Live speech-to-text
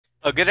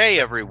Good day,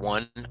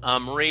 everyone.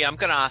 Marie, I'm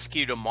going to ask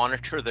you to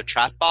monitor the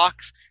chat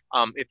box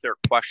if there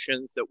are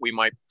questions that we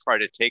might try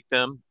to take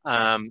them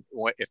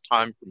if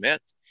time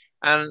permits.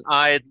 And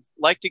I'd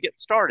like to get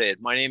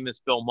started. My name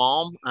is Bill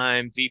Malm.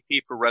 I'm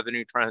VP for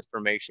Revenue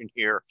Transformation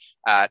here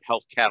at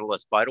Health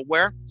Catalyst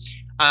Vitalware.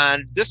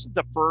 And this is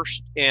the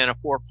first in a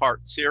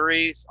four-part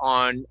series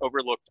on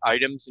overlooked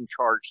items and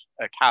charge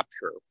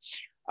capture.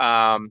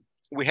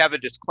 We have a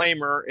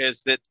disclaimer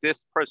is that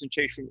this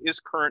presentation is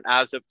current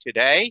as of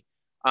today.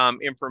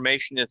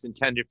 Information is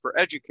intended for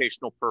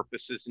educational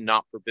purposes and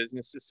not for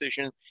business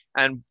decisions.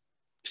 And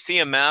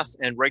CMS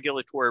and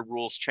regulatory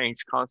rules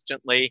change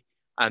constantly,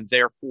 and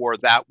therefore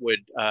that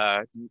would,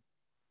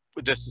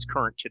 this is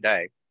current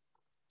today.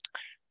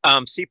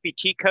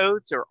 CPT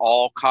codes are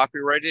all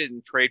copyrighted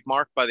and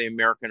trademarked by the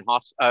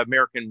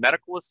American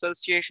Medical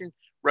Association.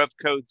 Rev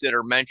codes that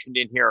are mentioned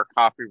in here are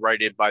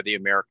copyrighted by the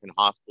American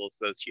Hospital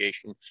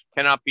Association,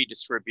 cannot be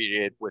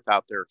distributed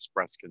without their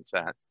express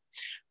consent.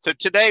 So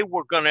today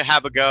we're going to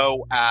have a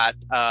go at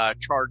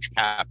charge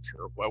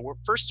capture. Well,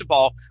 first of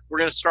all, we're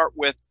going to start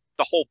with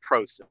the whole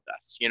process,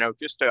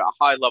 just a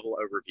high-level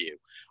overview.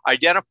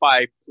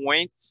 Identify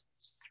points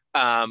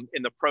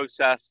in the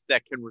process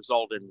that can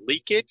result in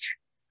leakage,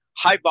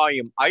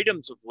 high-volume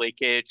items of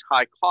leakage,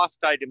 high-cost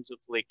items of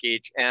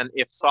leakage, and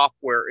if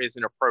software is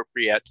an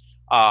appropriate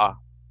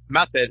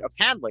method of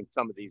handling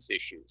some of these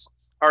issues.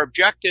 Our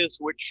objectives,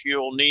 which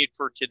you'll need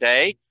for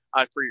today,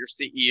 for your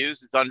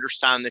CEUs, is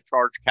understand the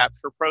charge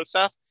capture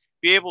process,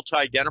 be able to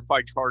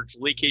identify charge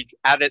leakage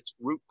at its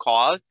root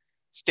cause,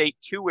 state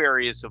two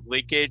areas of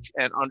leakage,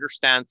 and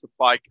understand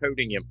supply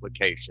coding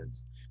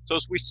implications. So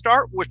as we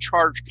start with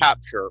charge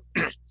capture,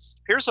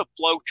 here's a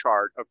flow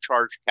chart of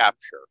charge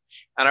capture.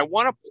 And I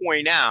want to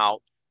point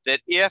out that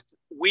if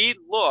we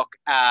look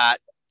at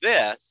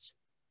this,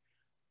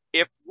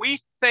 if we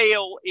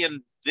fail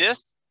in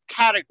this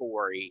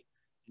category,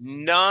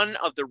 none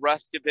of the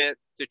rest of it,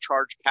 the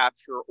charge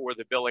capture or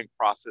the billing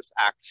process,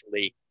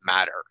 actually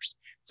matters.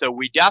 So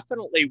we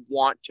definitely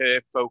want to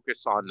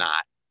focus on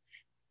that.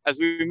 As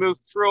we move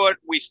through it,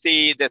 we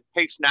see that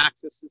patient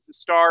access is the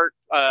start.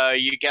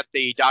 You get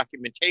the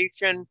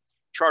documentation,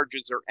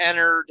 charges are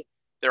entered,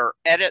 there are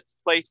edits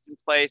placed in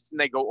place, and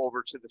they go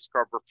over to the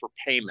scrubber for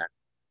payment.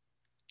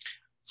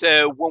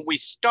 So when we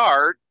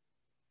start,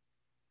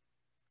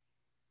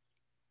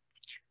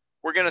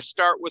 we're going to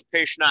start with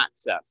patient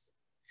access.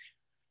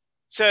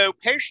 So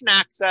patient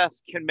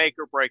access can make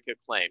or break a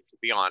claim, to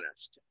be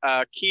honest.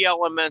 Key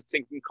elements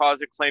that can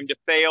cause a claim to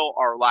fail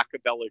are lack of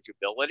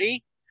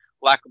eligibility,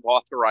 lack of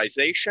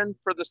authorization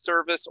for the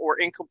service, or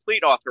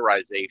incomplete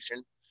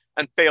authorization,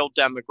 and failed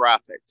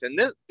demographics. And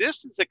this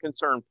is the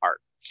concern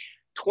part.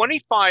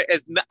 25,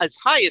 as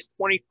high as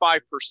 25%,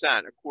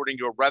 according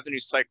to a Revenue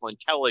Cycle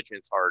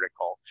Intelligence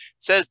article,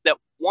 says that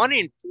 1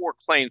 in 4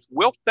 claims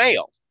will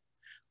fail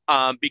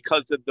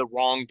because of the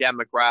wrong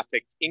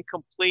demographics,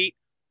 incomplete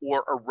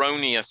or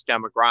erroneous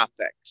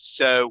demographics.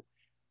 So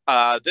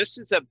this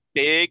is a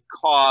big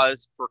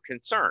cause for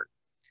concern.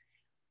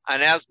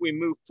 And as we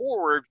move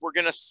forward, we're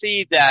going to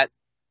see that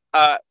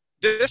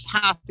this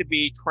has to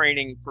be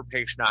training for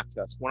patient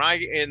access.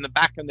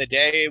 Back in the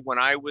day, when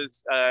I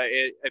was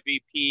a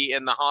VP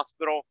in the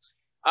hospital,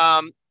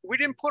 we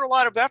didn't put a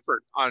lot of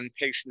effort on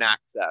patient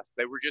access.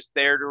 They were just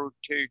there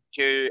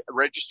to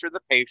register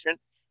the patient.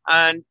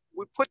 And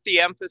we put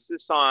the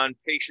emphasis on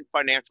patient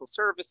financial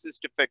services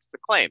to fix the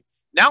claim.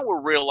 Now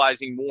we're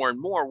realizing more and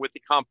more with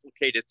the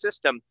complicated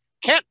system,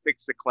 can't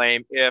fix the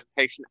claim if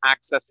patient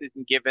access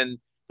isn't given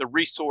the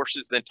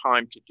resources and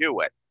time to do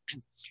it.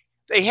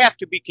 They have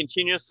to be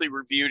continuously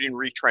reviewed and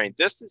retrained.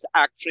 This is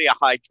actually a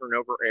high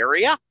turnover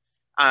area,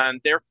 and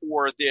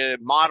therefore the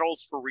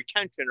models for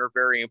retention are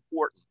very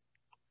important.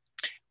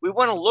 We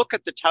want to look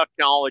at the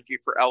technology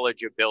for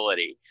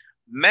eligibility.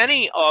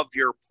 Many of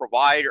your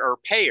provider or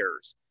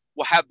payers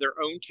will have their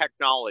own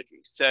technology.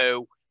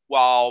 So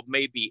while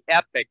maybe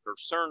Epic or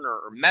Cerner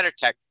or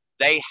Meditech,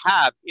 they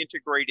have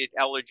integrated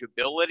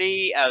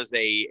eligibility as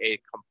a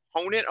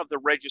component of the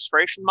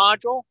registration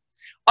module.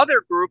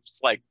 Other groups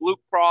like Blue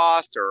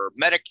Cross or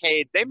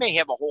Medicaid, they may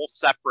have a whole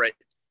separate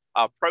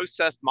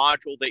process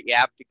module that you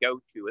have to go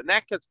to, and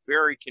that gets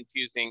very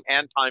confusing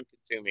and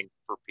time-consuming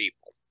for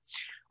people.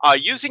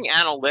 Using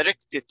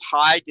analytics to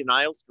tie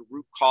denials to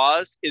root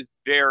cause is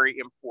very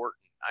important.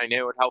 I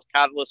know at Health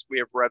Catalyst, we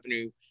have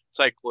Revenue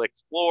Cycle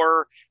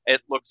Explorer.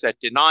 It looks at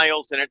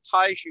denials and it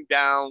ties you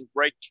down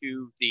right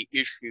to the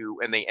issue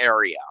and the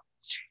area.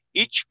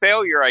 Each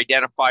failure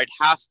identified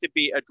has to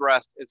be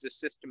addressed as a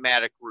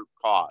systematic root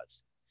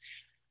cause.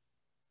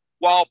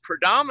 While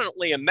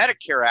predominantly a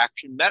Medicare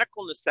action,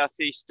 medical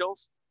necessity still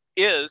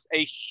is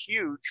a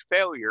huge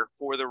failure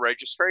for the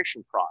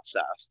registration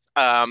process.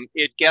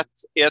 It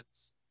gets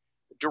its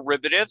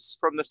derivatives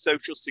from the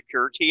Social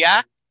Security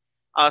Act,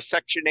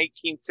 Section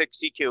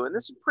 1862, and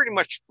this pretty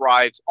much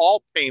drives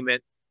all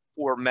payment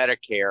for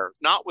Medicare,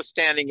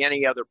 notwithstanding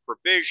any other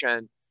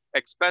provision.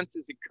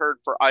 Expenses incurred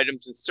for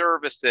items and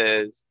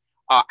services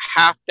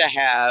have to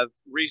have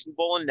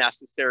reasonable and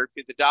necessary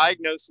for the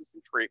diagnosis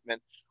and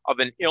treatment of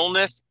an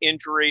illness,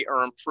 injury,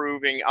 or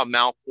improving a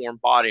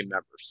malformed body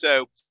member.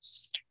 So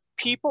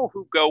people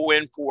who go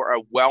in for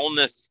a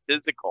wellness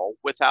physical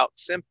without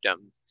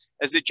symptoms,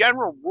 as a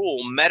general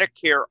rule,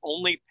 Medicare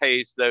only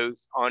pays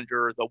those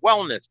under the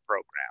wellness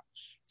program.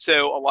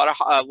 So a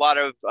lot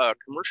of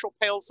commercial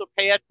payers will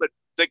pay it, but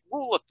the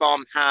rule of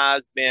thumb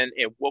has been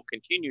and will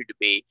continue to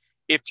be,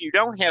 if you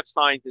don't have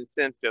signs and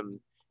symptoms,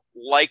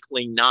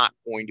 likely not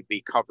going to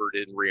be covered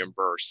and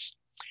reimbursed.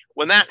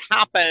 When that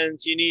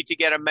happens, you need to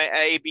get an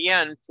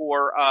ABN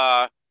for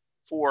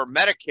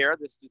Medicare.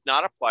 This does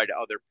not apply to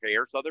other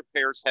payers. Other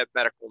payers have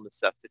medical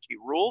necessity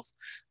rules,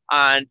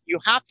 and you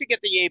have to get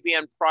the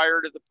ABN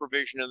prior to the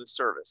provision of the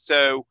service.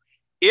 So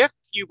if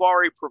you've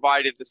already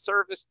provided the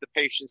service, the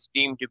patient's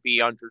deemed to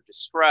be under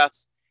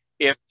distress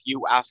if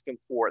you ask them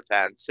for it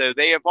then. So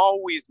they have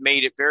always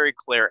made it very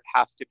clear it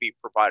has to be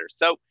provided.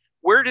 So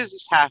where does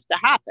this have to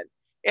happen?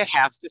 It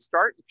has to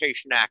start in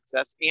patient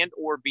access and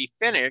or be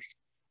finished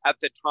at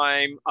the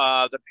time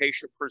the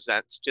patient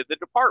presents to the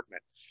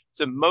department.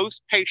 So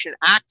most patient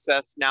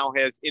access now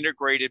has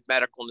integrated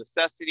medical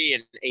necessity,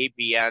 and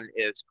ABN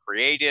is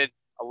created.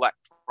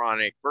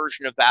 Electronic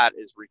version of that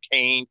is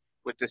retained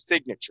with the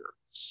signature.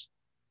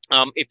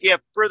 If you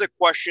have further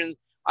questions,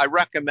 I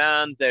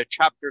recommend the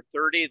Chapter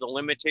 30, the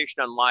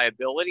limitation on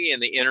liability,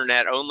 and the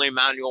internet-only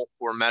manual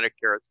for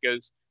Medicare. It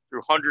goes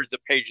through hundreds of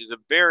pages of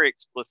very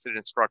explicit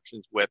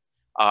instructions with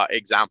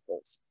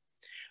examples.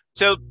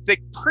 So the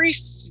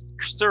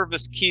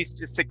pre-service keys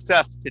to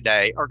success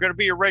today are going to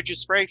be a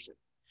registration.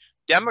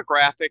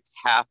 Demographics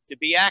have to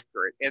be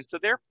accurate. And so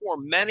therefore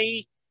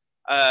many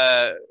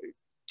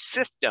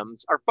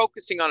systems are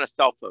focusing on a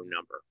cell phone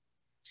number.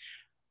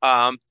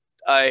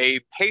 A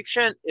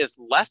patient is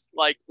less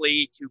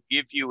likely to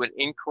give you an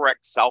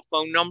incorrect cell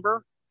phone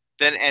number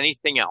than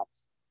anything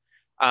else.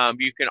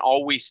 You can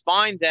always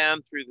find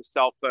them through the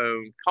cell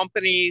phone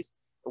companies,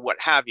 what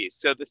have you.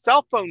 So the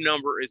cell phone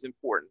number is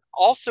important.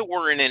 Also,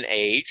 we're in an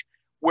age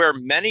where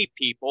many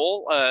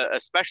people,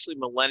 especially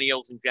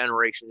millennials and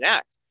Generation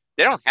X,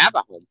 they don't have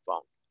a home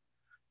phone.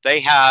 They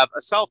have a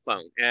cell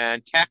phone,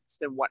 and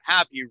text and what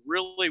have you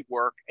really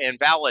work and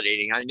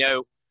validating. I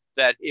know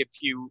that if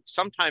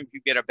sometimes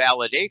you get a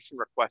validation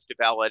request to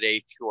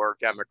validate your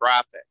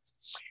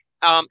demographics.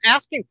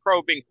 Asking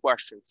probing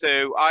questions.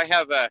 So I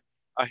have a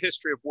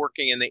history of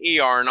working in the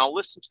ER, and I'll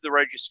listen to the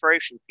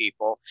registration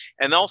people,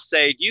 and they'll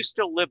say, do you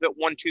still live at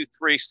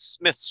 123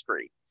 Smith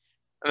Street?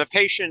 And the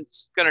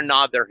patient's going to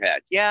nod their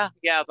head. Yeah,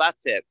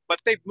 that's it.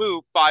 But they've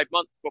moved 5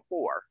 months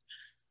before.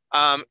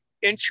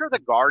 Ensure the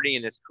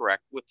guardian is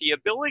correct. With the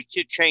ability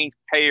to change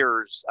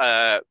payers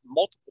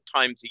multiple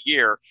times a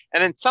year,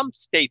 and in some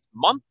states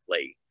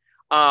monthly,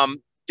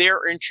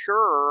 their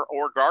insurer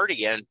or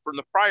guardian from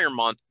the prior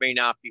month may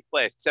not be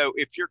placed. So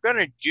if you're going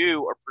to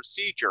do a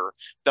procedure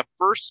the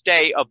first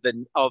day of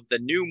the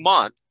new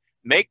month,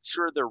 make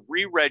sure they're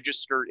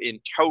re-registered in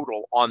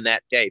total on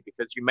that day,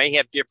 because you may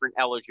have different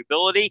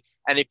eligibility,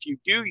 and if you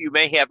do, you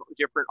may have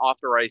different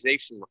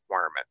authorization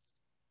requirements.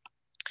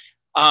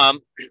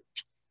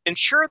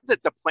 Ensure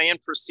that the plan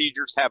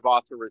procedures have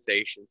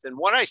authorizations. And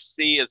what I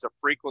see as a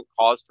frequent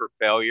cause for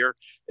failure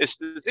is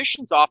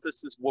physicians'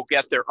 offices will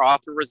get their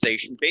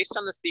authorization based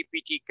on the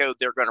CPT code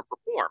they're going to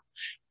perform.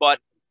 But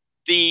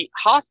the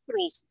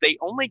hospitals, they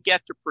only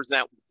get to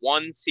present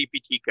one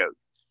CPT code.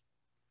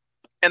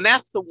 And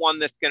that's the one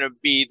that's going to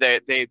be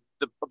the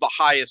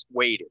highest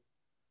weighted.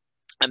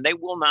 And they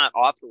will not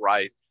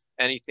authorize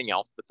anything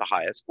else but the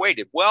highest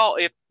weighted. Well,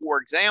 if, for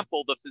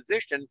example, the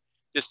physician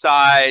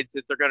decides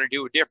that they're going to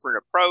do a different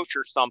approach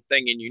or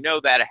something, and you know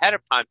that ahead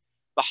of time,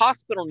 the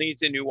hospital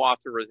needs a new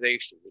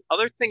authorization. The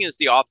other thing is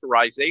the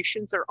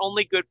authorizations are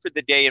only good for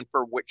the day and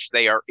for which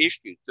they are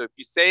issued. So if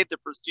you say the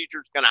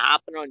procedure is going to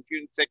happen on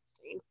June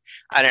 16th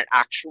and it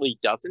actually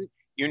doesn't,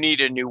 you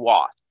need a new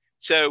auth.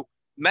 So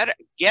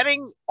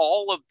getting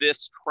all of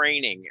this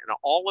training and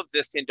all of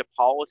this into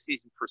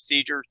policies and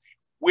procedures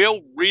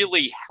will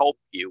really help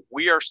you.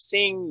 We are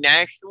seeing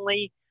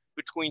nationally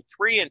between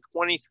 3 and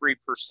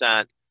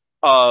 23%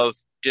 of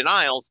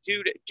denials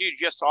due to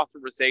just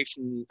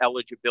authorization,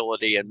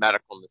 eligibility, and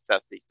medical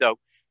necessity. So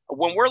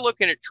when we're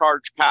looking at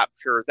charge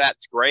capture,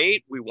 that's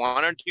great. We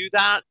want to do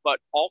that, but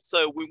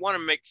also we want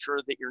to make sure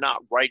that you're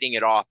not writing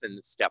it off in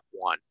the step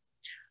one.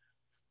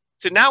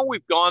 So now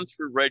we've gone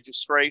through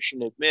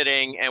registration,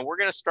 admitting, and we're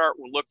going to start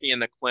looking in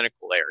the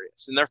clinical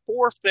areas. And there are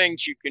 4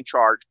 things you can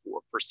charge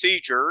for.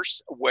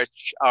 Procedures,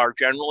 which are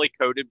generally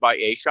coded by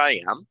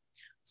HIM.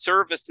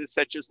 Services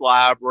such as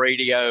lab,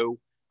 radio,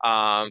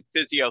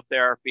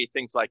 physiotherapy,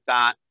 things like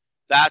that.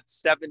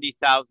 That's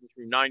 70,000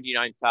 through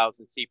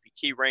 99,000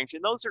 CPT range,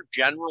 and those are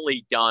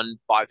generally done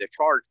by the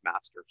charge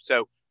master.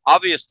 So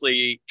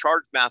obviously,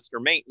 charge master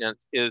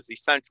maintenance is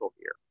essential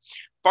here.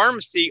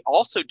 Pharmacy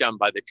also done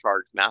by the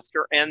charge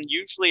master, and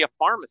usually a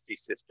pharmacy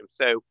system.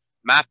 So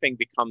mapping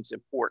becomes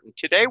important.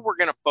 Today, we're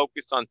going to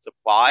focus on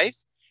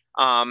supplies,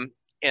 and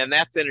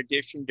that's in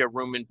addition to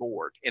room and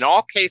board. In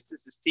all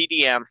cases, the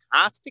CDM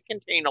has to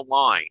contain a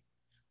line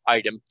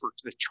item for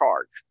the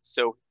charge.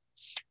 So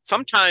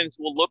sometimes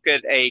we'll look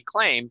at a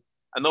claim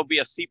and there'll be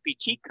a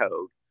CPT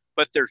code,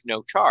 but there's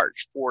no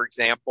charge. For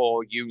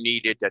example, you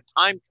needed a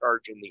time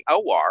charge in the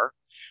OR,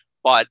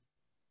 but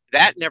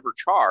that never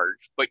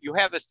charged, but you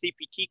have a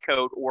CPT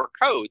code or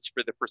codes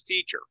for the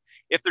procedure.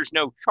 If there's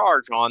no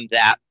charge on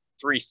that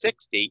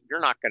 360, you're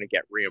not going to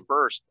get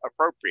reimbursed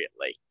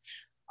appropriately.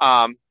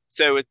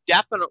 So it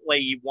definitely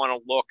you want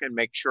to look and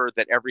make sure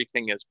that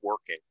everything is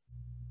working.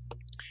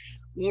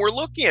 When we're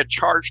looking at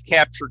Charge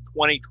Capture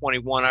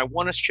 2021, I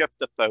want to shift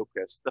the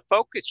focus. The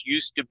focus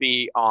used to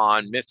be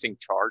on missing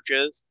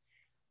charges,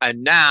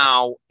 and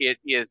now it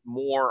is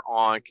more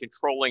on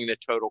controlling the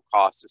total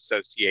costs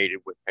associated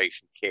with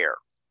patient care.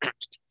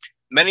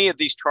 Many of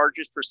these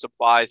charges for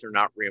supplies are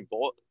not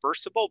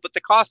reimbursable, but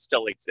the costs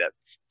still exist.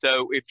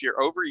 So if you're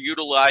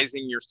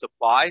overutilizing your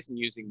supplies and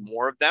using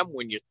more of them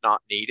when it's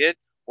not needed,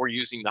 or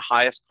using the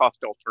highest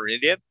cost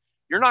alternative,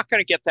 you're not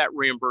going to get that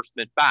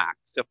reimbursement back.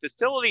 So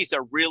facilities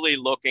are really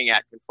looking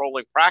at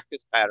controlling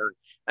practice patterns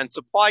and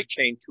supply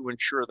chain to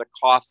ensure the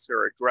costs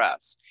are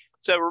addressed.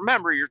 So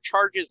remember, your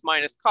charges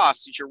minus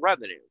costs is your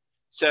revenue.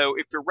 So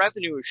if your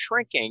revenue is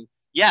shrinking,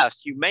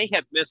 yes, you may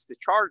have missed the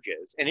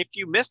charges. And if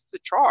you missed the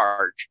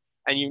charge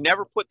and you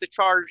never put the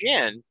charge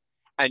in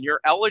and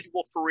you're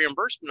eligible for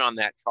reimbursement on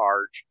that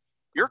charge,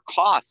 your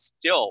cost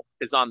still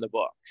is on the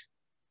books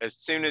as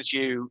soon as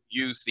you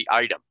use the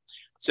item.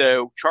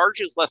 So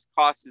charges less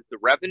cost is the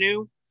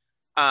revenue.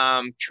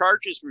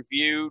 Charges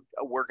reviewed,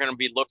 we're going to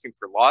be looking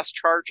for lost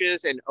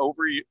charges and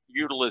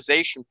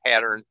overutilization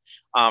patterns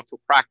for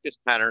practice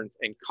patterns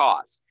and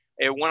costs.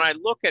 And when I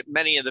look at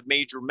many of the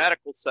major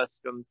medical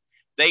systems,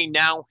 they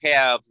now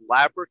have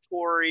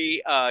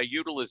laboratory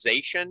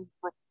utilization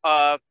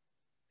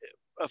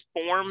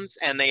forms,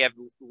 and they have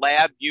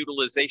lab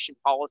utilization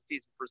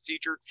policies and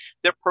procedures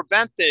that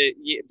prevent the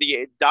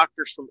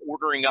doctors from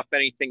ordering up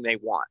anything they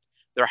want.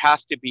 There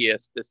has to be a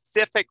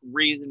specific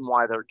reason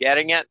why they're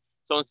getting it.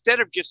 So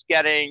instead of just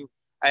getting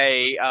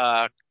a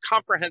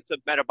comprehensive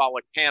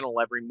metabolic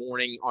panel every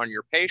morning on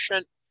your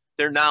patient,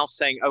 they're now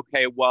saying,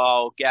 okay,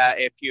 well,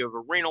 if you have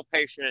a renal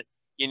patient,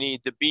 you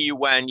need the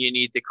BUN, you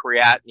need the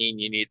creatinine,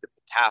 you need the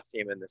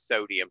potassium and the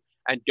sodium,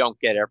 and don't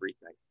get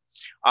everything.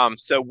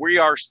 So we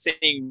are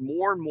seeing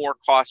more and more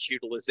cost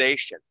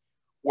utilization.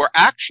 We're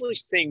actually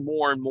seeing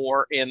more and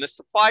more in the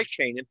supply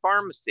chain in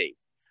pharmacy.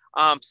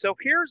 So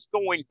here's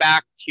going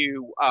back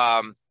to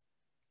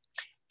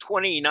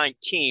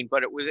 2019,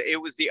 but it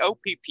was the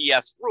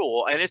OPPS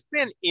rule, and it's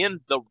been in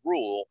the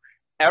rule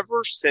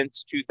ever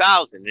since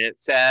 2000. And it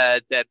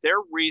said that their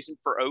reason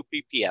for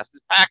OPPS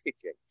is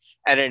packaging,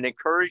 and it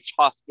encouraged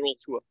hospitals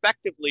to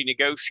effectively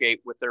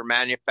negotiate with their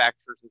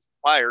manufacturers and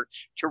suppliers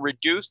to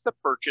reduce the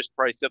purchase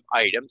price of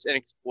items and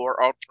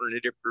explore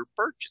alternative group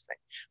purchasing.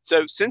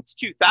 So since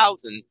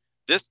 2000,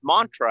 this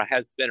mantra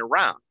has been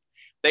around.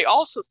 They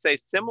also say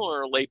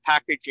similarly,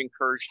 packaging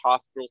encouraged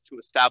hospitals to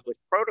establish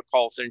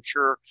protocols to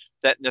ensure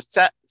that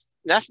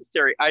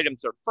necessary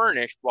items are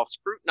furnished while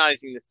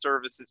scrutinizing the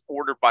services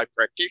ordered by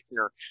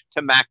practitioner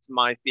to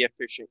maximize the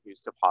efficient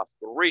use of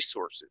hospital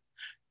resources.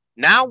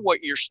 Now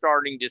what you're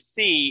starting to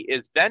see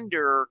is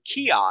vendor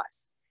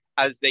kiosks.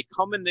 As they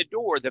come in the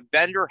door, the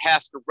vendor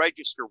has to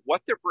register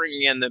what they're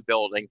bringing in the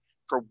building,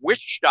 for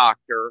which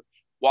doctor,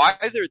 why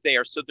they're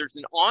there. So there's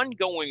an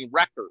ongoing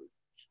record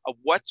of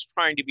what's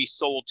trying to be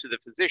sold to the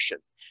physician.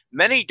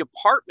 Many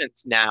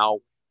departments now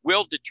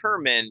will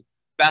determine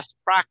best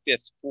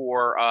practice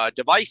for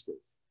devices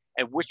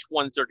and which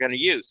ones they're going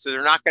to use. So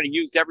they're not going to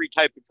use every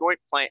type of joint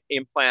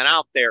implant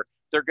out there.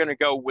 They're going to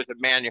go with a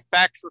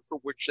manufacturer for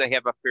which they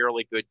have a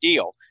fairly good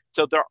deal.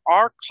 So there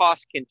are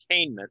cost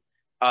containment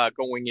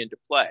going into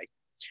play.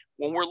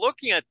 When we're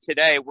looking at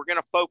today, we're going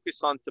to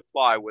focus on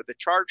supply. With the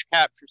Charge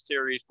Capture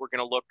series, we're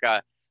going to look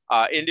at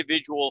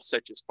individuals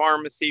such as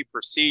pharmacy,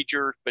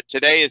 procedures, but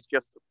today is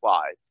just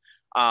supplies.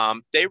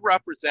 They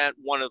represent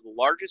one of the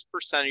largest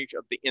percentage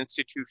of the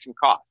institution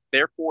costs.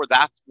 Therefore,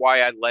 that's why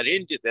I led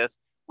into this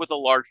with a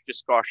large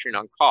discussion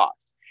on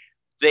costs.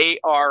 They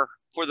are,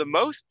 for the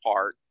most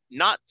part,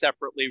 not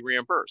separately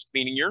reimbursed,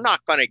 meaning you're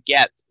not going to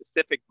get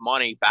specific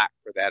money back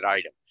for that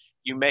item.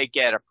 You may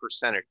get a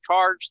percentage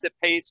charge that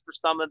pays for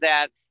some of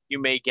that. You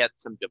may get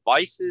some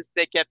devices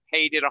that get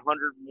paid at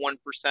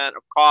 101%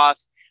 of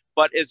cost.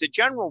 But as a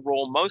general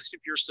rule, most of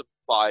your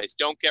supplies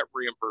don't get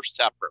reimbursed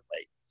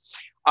separately.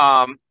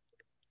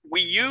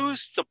 We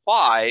use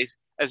supplies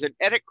as an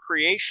edit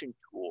creation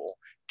tool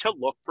to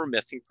look for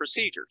missing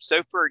procedures.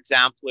 So for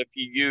example, if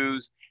you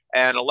use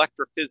an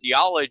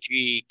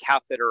electrophysiology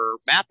catheter,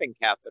 mapping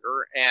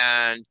catheter,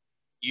 and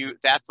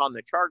that's on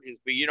the charges,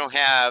 but you don't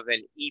have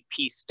an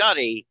EP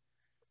study,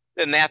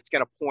 then that's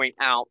going to point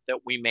out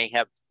that we may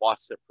have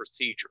lost a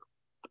procedure.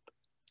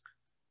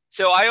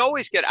 So I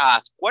always get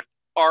asked, what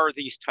are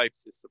these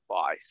types of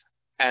supplies?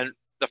 And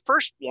the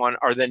first one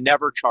are the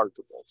never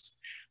chargeables.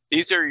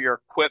 These are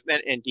your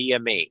equipment and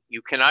DME. You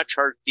cannot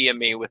charge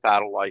DME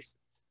without a license.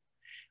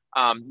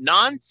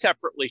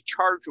 Non-separately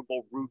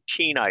chargeable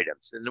routine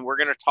items, and then we're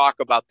going to talk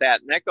about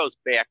that, and that goes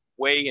back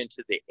way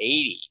into the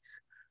 80s.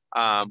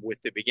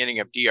 with the beginning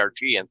of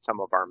DRG and some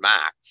of our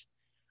MACs.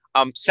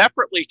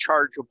 Separately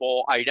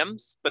chargeable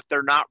items, but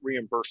they're not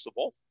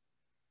reimbursable,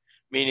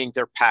 meaning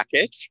they're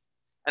packaged,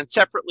 and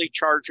separately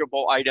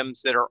chargeable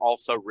items that are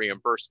also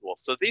reimbursable.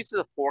 So these are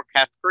the four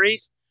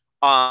categories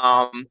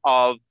of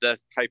the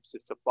types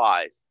of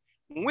supplies.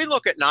 When we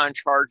look at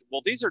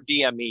non-chargeable, these are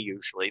DME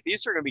usually.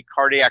 These are going to be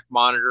cardiac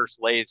monitors,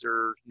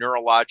 lasers,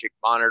 neurologic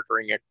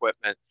monitoring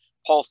equipment,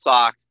 pulse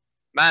ox,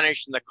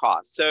 managing the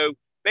cost. So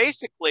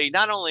basically,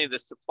 not only the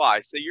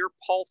supply, so your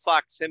pulse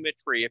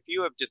oximetry, if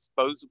you have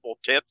disposable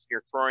tips,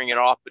 you're throwing it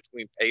off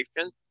between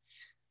patients,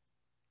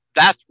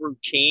 that's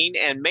routine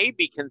and may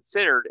be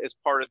considered as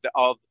part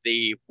of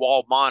the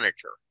wall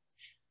monitor.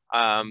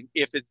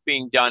 If it's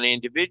being done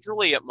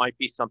individually, it might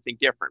be something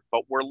different.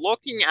 But we're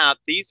looking at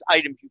these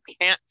items you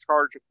can't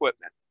charge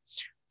equipment.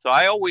 So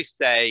I always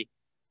say,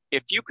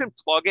 if you can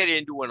plug it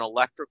into an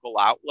electrical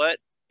outlet,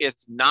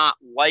 it's not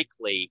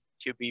likely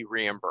to be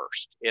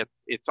reimbursed.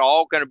 It's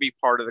all going to be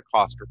part of the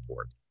cost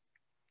report.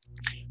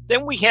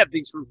 Then we have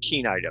these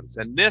routine items,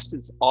 and this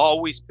has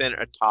always been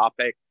a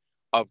topic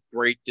of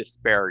great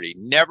disparity.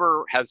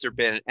 Never has there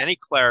been any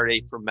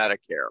clarity for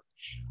Medicare.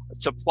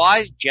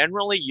 Supplies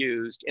generally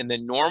used in the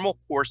normal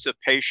course of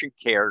patient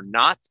care,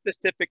 not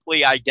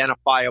specifically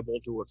identifiable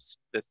to a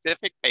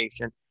specific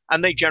patient,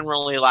 and they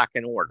generally lack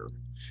an order.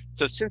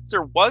 So since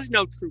there was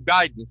no true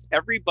guidance,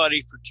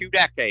 everybody for 2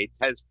 decades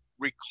has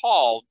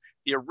recalled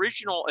the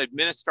original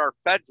Administar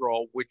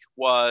Federal, which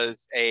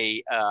was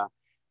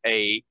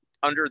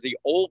under the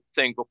old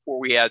thing before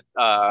we had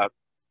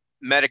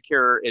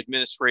Medicare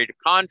administrative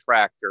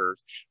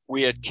contractors,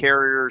 we had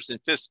carriers and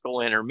fiscal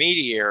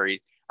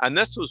intermediaries, and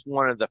this was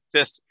one of the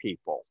FISC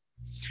people.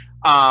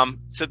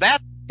 So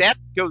that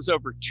goes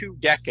over 2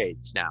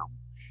 decades now.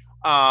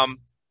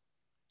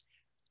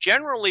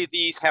 Generally,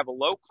 these have a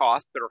low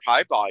cost but are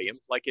high volume,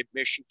 like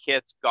admission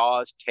kits,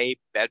 gauze, tape,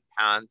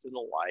 bedpans, and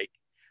the like.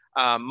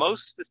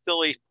 Most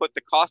facilities put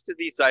the cost of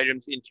these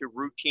items into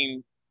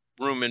routine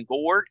room and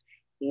board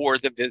or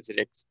the visit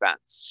expense.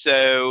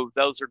 So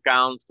those are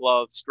gowns,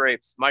 gloves,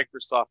 drapes,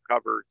 Microsoft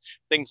covers,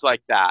 things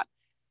like that.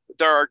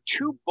 There are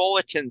 2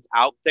 bulletins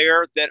out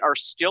there that are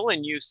still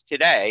in use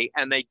today,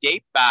 and they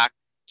date back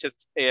to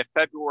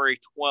February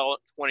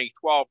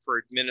 2012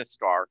 for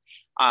Administar.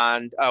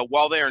 And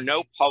while they are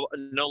no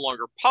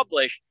longer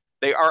published,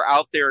 they are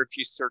out there if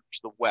you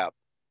search the web.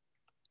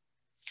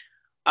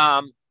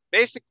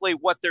 Basically,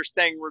 what they're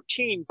saying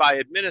routine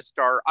by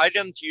Administar,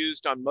 items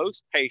used on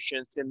most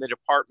patients in the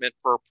department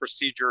for a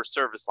procedure or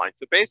service line.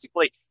 So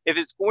basically, if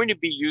it's going to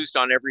be used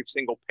on every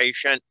single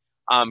patient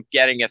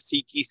getting a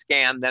CT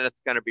scan, then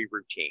it's going to be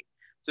routine.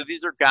 So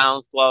these are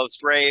gowns, gloves,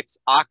 drapes,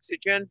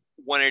 oxygen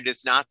when it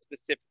is not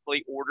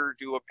specifically ordered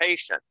to a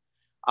patient.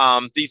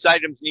 These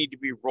items need to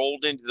be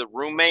rolled into the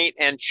roommate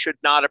and should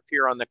not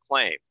appear on the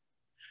claim.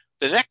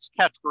 The next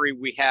category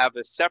we have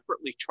is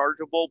separately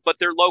chargeable, but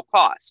they're low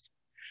cost.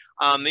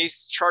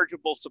 These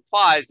chargeable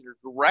supplies that are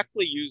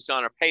directly used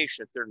on a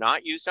patient, they're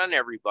not used on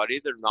everybody,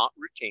 they're not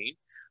routine.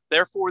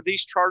 Therefore,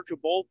 these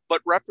chargeable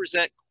but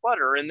represent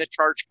clutter in the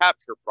charge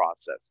capture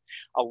process.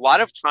 A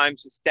lot of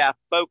times the staff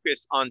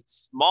focus on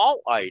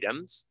small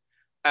items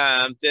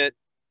and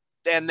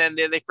then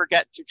they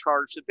forget to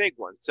charge the big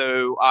ones.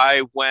 So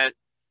I went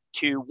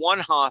to one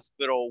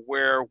hospital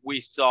where we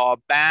saw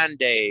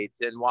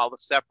Band-Aids, and while they're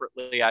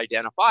separately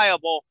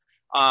identifiable,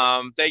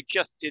 they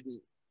just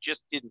didn't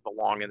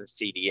belong in the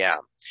CDM.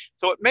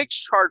 So it makes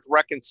charge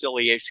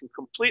reconciliation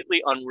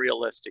completely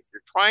unrealistic.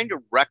 You're trying to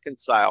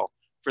reconcile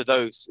for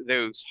those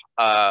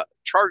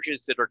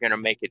charges that are going to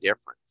make a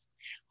difference.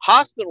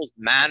 Hospitals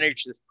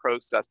manage this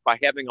process by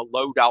having a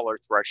low dollar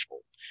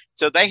threshold.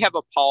 So they have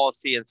a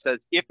policy and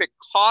says, if it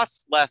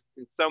costs less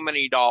than so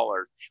many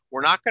dollars,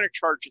 we're not going to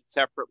charge it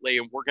separately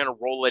and we're going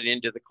to roll it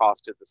into the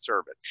cost of the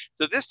service.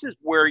 So this is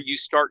where you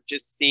start to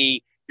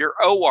see your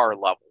OR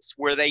levels,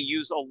 where they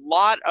use a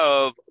lot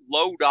of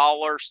low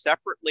dollar,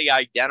 separately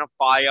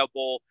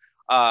identifiable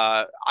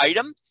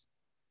items,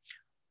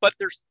 but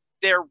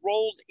they're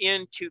rolled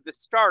into the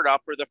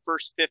startup or the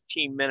first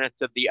 15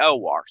 minutes of the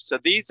OR. So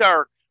these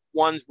are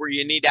ones where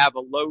you need to have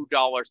a low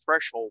dollar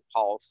threshold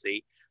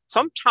policy.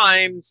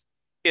 Sometimes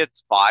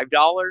it's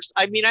 $5.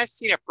 I mean, I've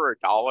seen it for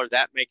 $1.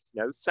 That makes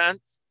no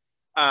sense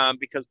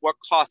because what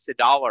costs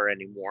 $1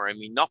 anymore? I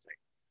mean, nothing.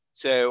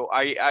 So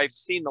I've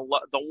seen the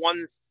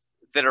ones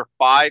that are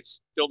 $5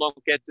 still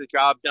don't get the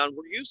job done.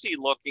 We're usually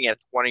looking at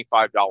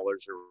 $25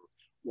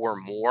 or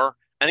more.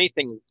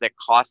 Anything that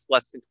costs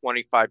less than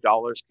 $25,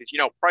 because, you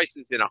know,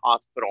 prices in a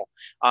hospital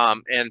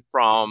and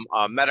from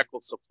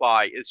medical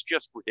supply is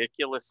just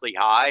ridiculously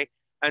high.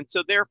 And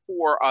so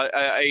therefore,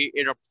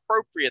 an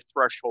appropriate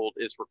threshold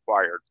is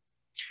required.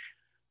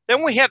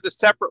 Then we have the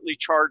separately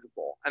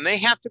chargeable, and they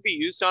have to be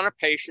used on a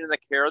patient, and the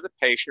care of the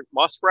patient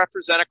must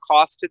represent a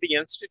cost to the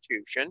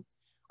institution,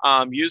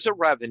 use a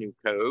revenue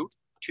code,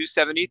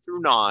 270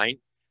 through 9.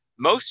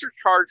 Most are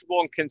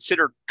chargeable and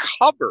considered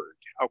covered,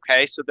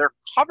 okay? So they're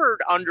covered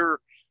under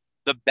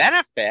the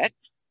benefit,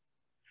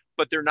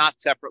 but they're not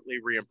separately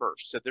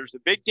reimbursed. So there's a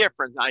big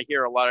difference. I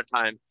hear a lot of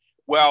times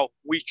Well,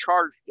 we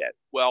charged it.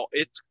 Well,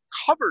 it's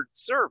covered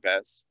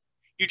service.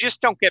 You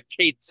just don't get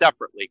paid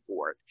separately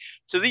for it.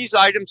 So these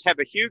items have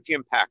a huge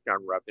impact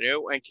on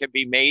revenue and can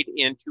be made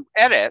into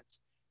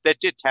edits that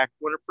detect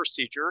when a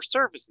procedure or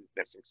service is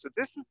missing. So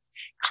this is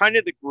kind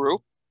of the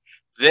group,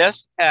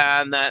 this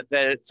and that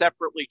is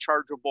separately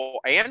chargeable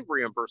and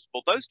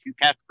reimbursable. Those two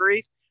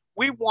categories,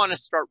 we want to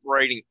start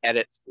writing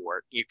edits for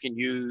it. You can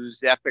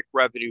use Epic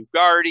Revenue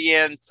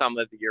Guardian, some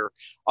of your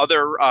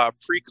other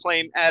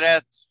pre-claim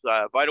edits,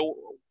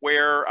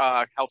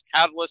 Vitalware, Health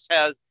Catalyst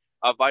has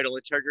Vital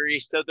Integrity.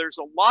 So there's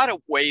a lot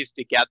of ways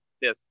to get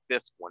this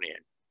one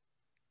in.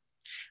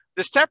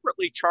 The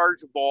separately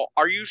chargeable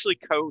are usually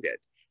coded.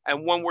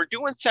 And when we're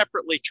doing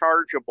separately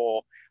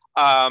chargeable,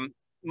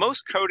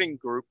 most coding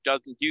group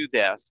doesn't do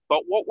this.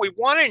 But what we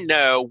want to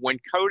know when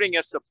coding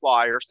a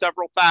supply are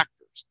several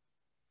factors.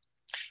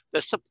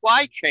 The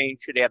supply chain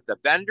should have the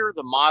vendor,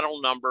 the model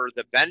number,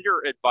 the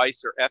vendor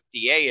advice or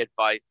FDA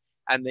advice,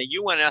 and the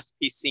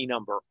UNSPC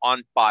number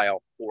on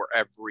file for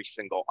every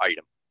single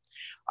item.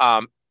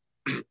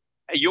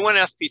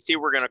 UNSPC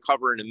we're going to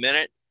cover in a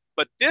minute,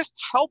 but this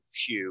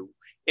helps you.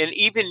 And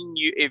even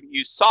if you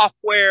use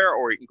software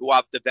or you can go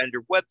out the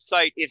vendor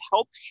website, it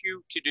helps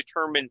you to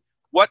determine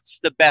what's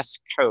the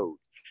best code.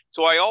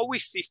 So I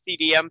always see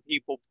CDM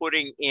people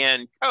putting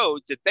in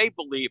codes that they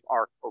believe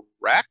are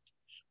correct.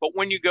 But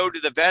when you go to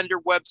the vendor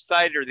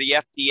website or the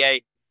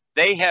FDA,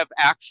 they have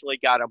actually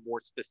got a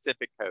more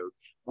specific code,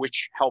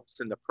 which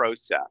helps in the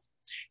process.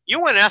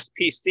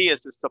 UNSPC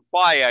is a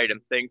supply item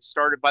thing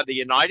started by the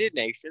United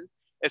Nations.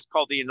 It's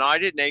called the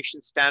United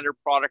Nations Standard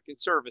Product and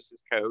Services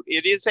Code.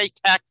 It is a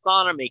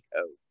taxonomy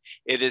code.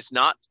 It is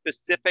not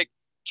specific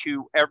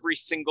to every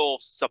single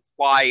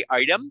supply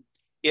item.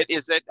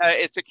 It's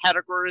a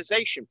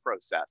categorization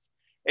process.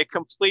 It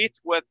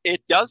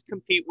does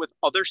compete with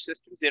other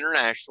systems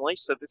internationally.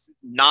 So this is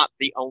not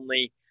the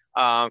only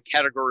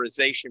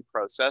categorization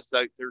process.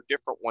 There are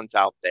different ones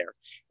out there.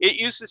 It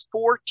uses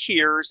 4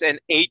 tiers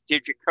and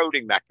 8-digit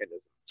coding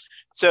mechanisms.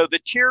 So the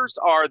tiers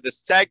are the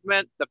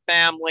segment, the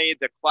family,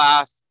 the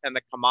class, and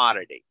the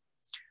commodity.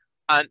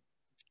 And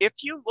if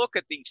you look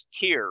at these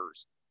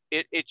tiers,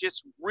 it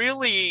just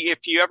really,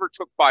 if you ever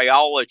took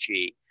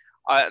biology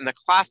and the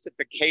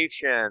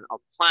classification of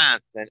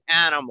plants and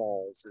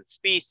animals and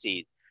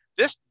species,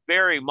 this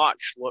very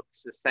much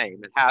looks the same.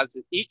 It has,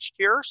 each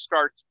tier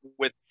starts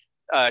with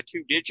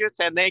 2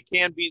 digits and they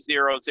can be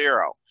 00.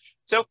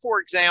 So for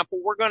example,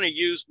 we're going to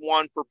use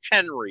one for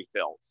pen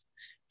refills.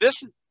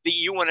 This is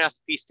the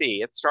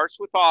UNSPC. It starts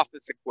with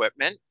office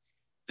equipment,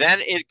 then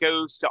it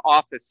goes to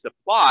office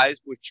supplies,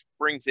 which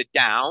brings it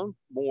down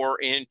more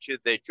into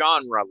the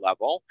genre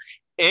level,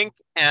 ink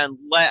and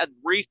lead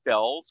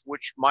refills,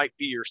 which might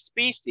be your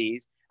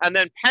species, and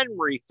then pen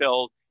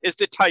refills is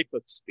the type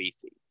of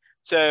species.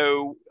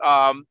 So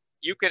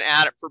you can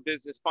add it for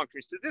business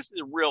functions. So this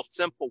is a real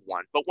simple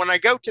one. But when I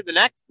go to the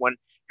next one,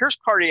 here's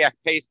cardiac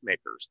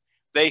pacemakers.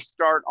 They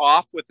start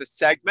off with a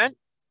segment,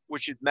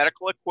 which is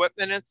medical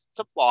equipment and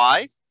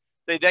supplies.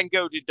 They then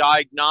go to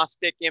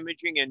diagnostic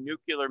imaging and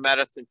nuclear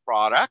medicine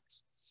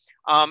products.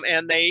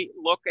 And they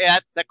look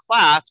at the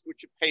class,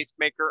 which is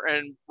pacemaker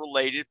and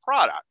related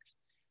products.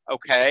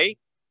 Okay,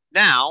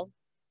 now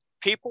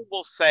people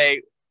will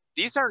say,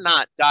 these are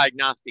not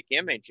diagnostic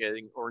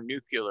imaging or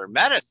nuclear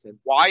medicine.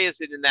 Why is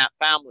it in that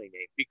family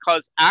name?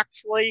 Because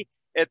actually,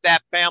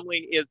 that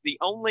family is the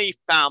only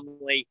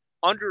family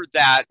under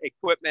that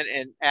equipment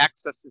and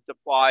access to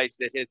supplies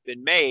that has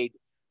been made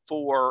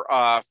for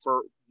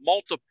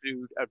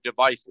multitude of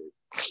devices.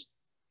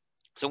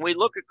 So when we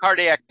look at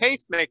cardiac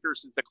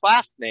pacemakers as the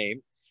class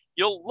name,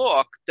 you'll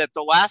look that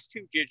the last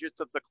 2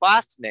 digits of the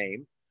class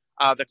name,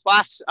 the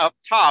class up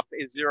top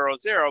is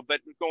 00, but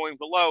going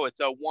below it's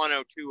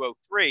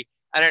 10203,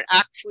 and it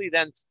actually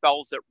then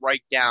spells it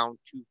right down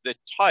to the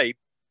type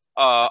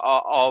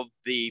of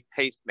the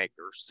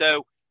pacemaker.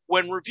 So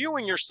when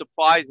reviewing your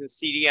supplies in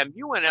CDM,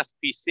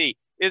 UNSPC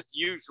is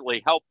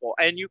usually helpful,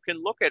 and you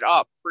can look it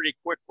up pretty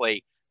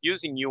quickly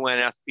using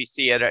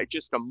UNSPC at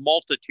just a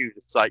multitude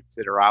of sites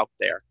that are out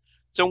there.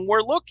 So when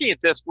we're looking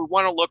at this, we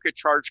want to look at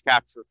charge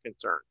capture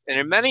concerns. And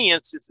in many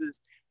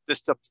instances, the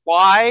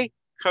supply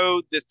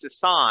code that's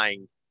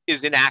assigned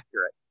is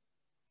inaccurate.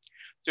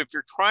 So if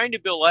you're trying to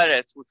bill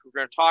edits, which we're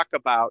going to talk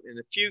about in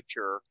the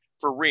future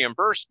for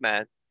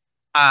reimbursement,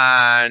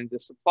 and the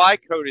supply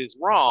code is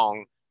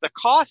wrong, the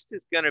cost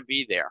is going to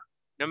be there,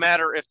 no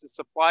matter if the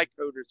supply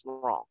code is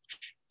wrong.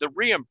 The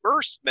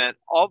reimbursement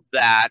of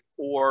that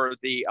or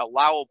the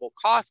allowable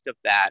cost of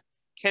that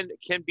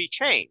can be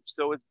changed.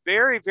 So it's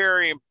very,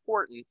 very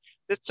important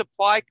that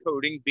supply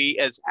coding be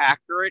as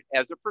accurate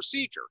as a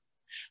procedure.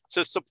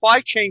 So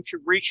supply chain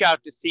should reach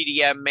out to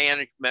CDM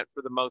management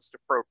for the most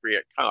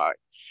appropriate code.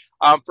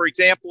 For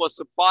example, a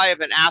supply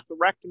of an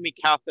atherectomy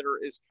catheter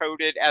is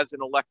coded as an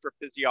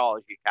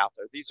electrophysiology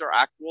catheter. These are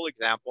actual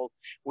examples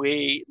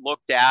we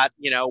looked at,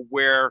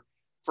 where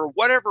for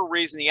whatever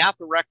reason, the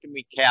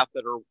atherectomy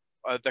catheter,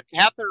 the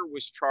catheter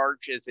was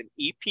charged as an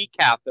EP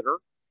catheter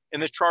in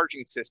the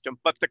charging system,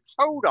 but the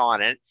code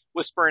on it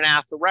was for an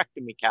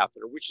atherectomy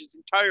catheter, which is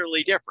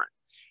entirely different.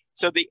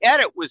 So the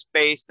edit was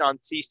based on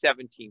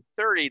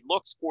C1730,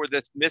 looks for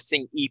this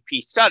missing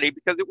EP study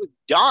because it was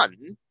done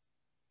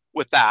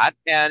with that,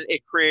 and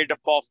it created a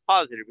false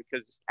positive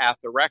because it's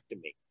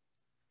atherectomy.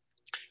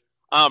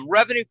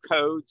 Revenue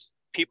codes,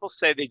 people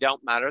say they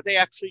don't matter. They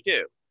actually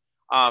do.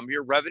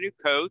 Your revenue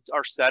codes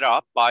are set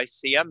up by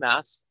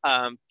CMS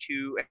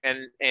to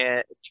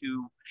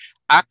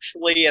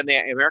actually, in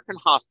the American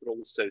Hospital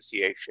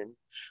Association,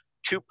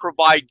 to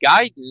provide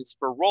guidance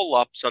for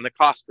roll-ups on the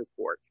cost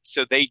report.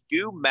 So they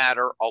do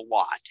matter a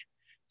lot.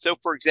 So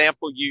for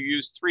example, you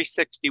use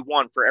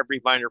 361 for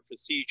every minor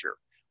procedure.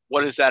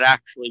 What is that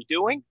actually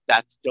doing?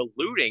 That's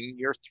diluting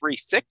your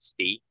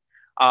 360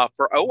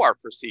 for OR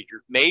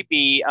procedures.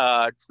 Maybe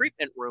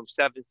treatment room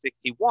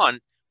 761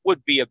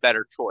 would be a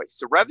better choice.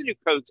 So revenue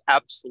codes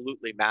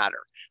absolutely matter.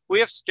 We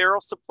have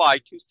sterile supply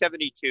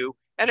 272,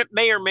 and it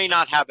may or may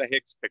not have a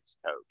HCPCS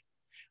code.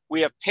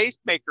 We have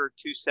pacemaker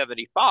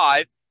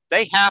 275.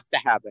 They have to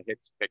have a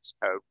HCPCS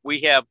code. We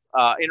have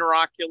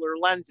interocular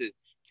lenses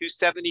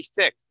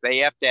 276. They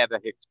have to have a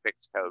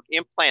HCPCS code.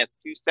 Implants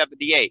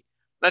 278.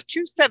 Now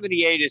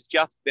 278 has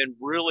just been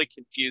really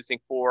confusing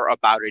for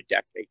about a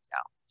decade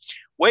now.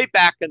 Way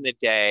back in the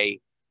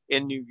day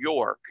in New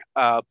York,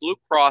 Blue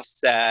Cross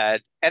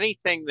said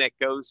anything that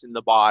goes in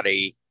the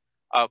body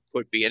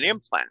could be an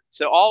implant.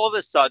 So all of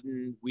a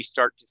sudden, we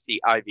start to see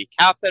IV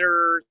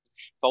catheters,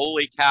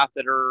 Foley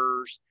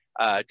catheters,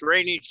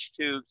 drainage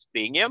tubes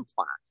being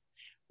implants.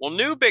 Well,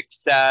 Newbick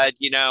said,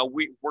 you know,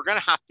 we're going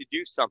to have to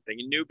do something.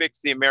 And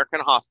Newbick's the American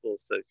Hospital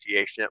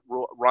Association that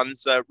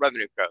runs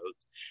revenue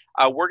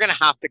codes. We're going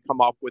to have to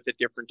come up with a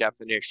different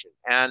definition.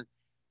 And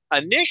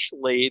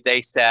initially,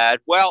 they said,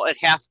 well, it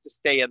has to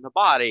stay in the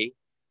body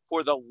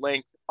for the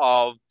length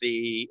of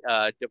the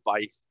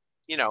device,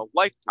 you know,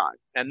 lifetime.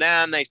 And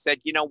then they said,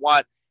 you know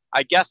what,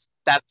 I guess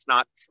that's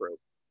not true,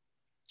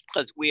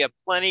 because we have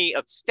plenty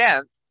of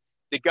stents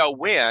that go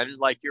in,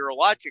 like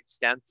urologic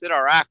stents, that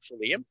are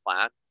actually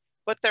implants,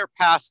 but they're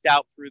passed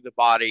out through the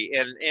body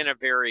in a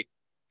very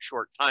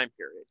short time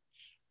period.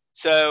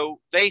 So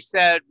they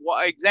said,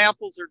 well,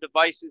 examples are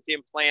devices,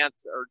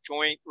 implants, or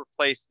joint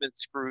replacement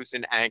screws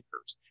and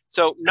anchors.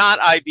 So not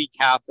IV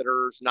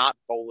catheters, not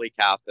Foley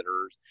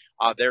catheters,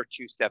 they're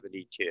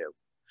 272.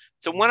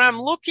 So when I'm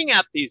looking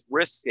at these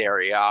risks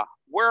area,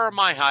 where are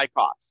my high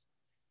costs?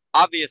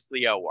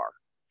 Obviously OR.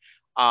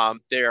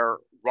 They're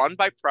run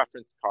by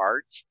preference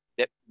cards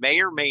that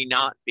may or may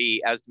not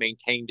be as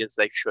maintained as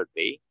they should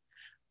be.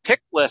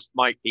 Pick list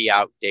might be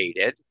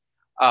outdated.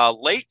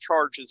 Late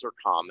charges are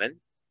common.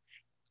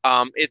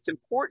 It's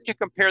important to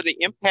compare the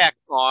impact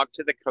log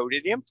to the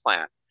coded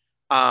implant.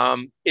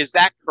 Is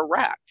that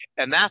correct?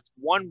 And that's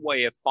one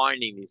way of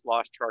finding these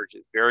lost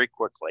charges very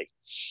quickly.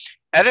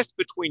 Edits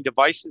between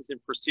devices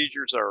and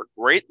procedures are a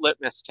great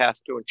litmus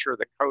test to ensure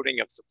the coding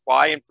of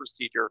supply and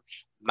procedure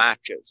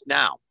matches.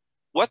 Now,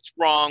 what's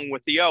wrong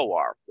with the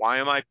OR? Why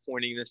am I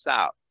pointing this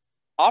out?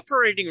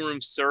 Operating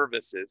room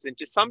services, and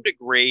to some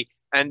degree,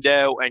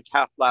 endo and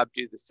cath lab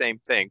do the same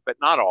thing, but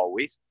not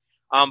always.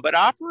 But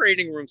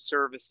operating room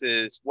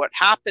services, what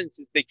happens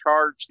is they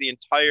charge the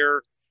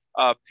entire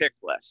pick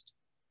list.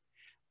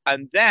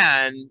 And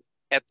then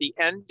at the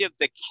end of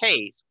the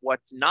case,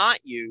 what's not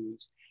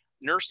used,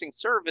 nursing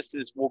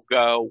services will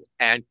go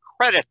and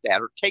credit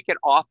that or take it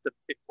off the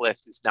pick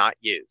list as not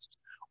used,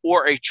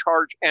 or a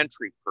charge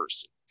entry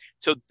person.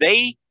 So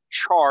they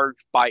charge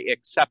by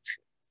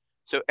exception.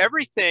 So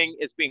everything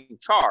is being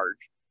charged.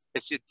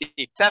 It's the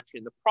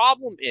exception. The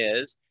problem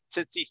is,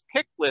 since these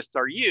pick lists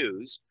are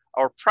used,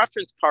 or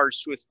preference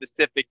cards to a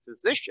specific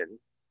physician,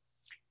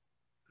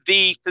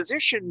 the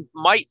physician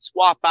might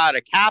swap out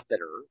a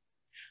catheter.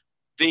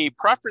 The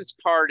preference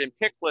card and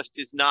pick list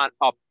is not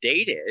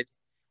updated.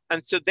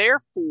 And so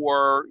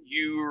therefore,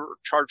 you're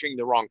charging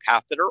the wrong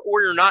catheter,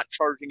 or you're not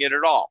charging it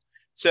at all.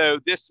 So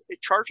this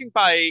charging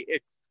by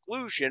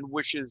exclusion,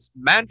 which is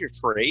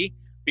mandatory,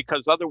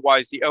 because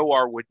otherwise the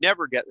OR would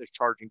never get this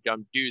charging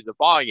done due to the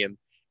volume,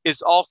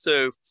 is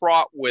also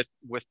fraught with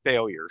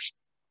failures.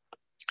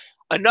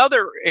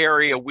 Another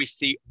area we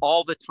see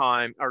all the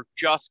time are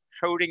just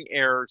coding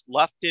errors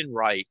left and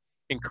right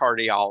in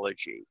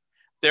cardiology.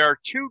 There are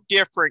two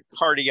different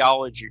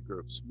cardiology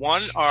groups.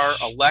 One are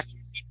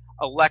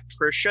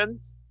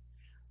electricians,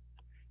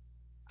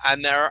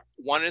 and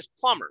one is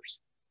plumbers.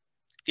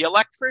 The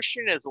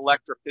electrician is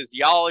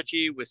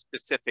electrophysiology with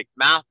specific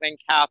mapping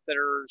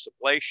catheters,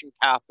 ablation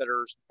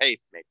catheters,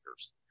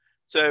 pacemakers.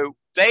 So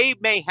they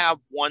may have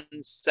one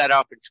set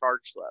up and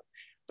charge slip.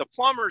 The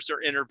plumbers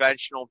are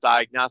interventional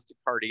diagnostic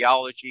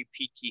cardiology,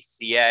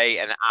 PTCA,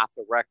 and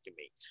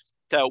atherectomy.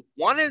 So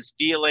one is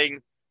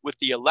dealing with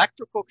the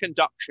electrical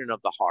conduction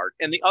of the heart,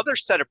 and the other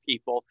set of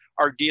people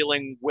are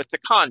dealing with the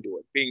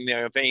conduit, being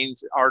the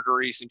veins,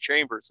 arteries, and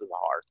chambers of the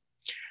heart.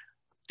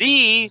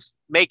 These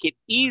make it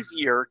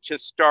easier to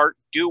start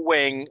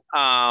doing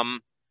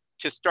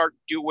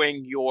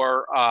your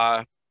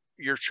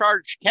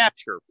charge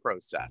capture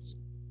process.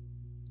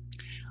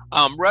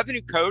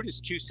 Revenue code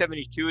is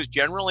 272 is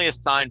generally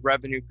assigned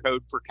revenue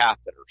code for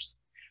catheters,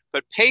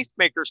 but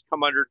pacemakers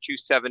come under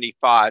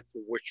 275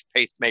 for which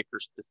pacemaker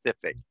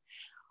specific.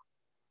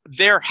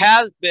 There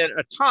has been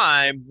a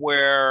time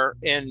where,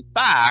 in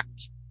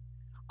fact,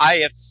 I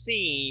have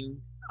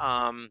seen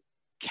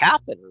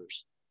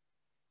catheters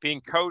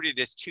being coded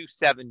as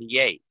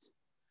 278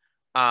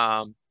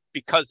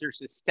 because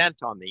there's a stent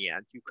on the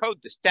end. You code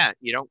the stent,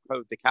 you don't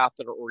code the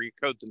catheter, or you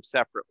code them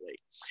separately.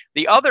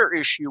 The other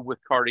issue with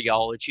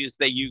cardiology is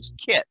they use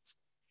kits,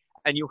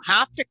 and you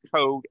have to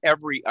code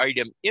every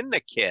item in the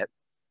kit,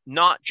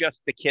 not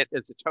just the kit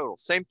as a total.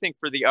 Same thing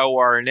for the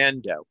OR and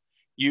endo.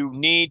 You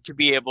need to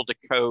be able to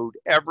code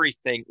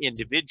everything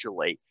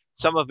individually.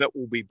 Some of it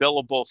will be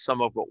billable,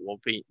 some of it will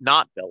be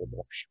not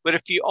billable. But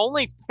if you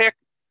only pick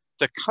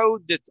the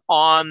code that's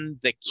on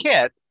the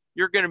kit,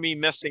 you're going to be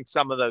missing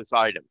some of those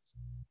items.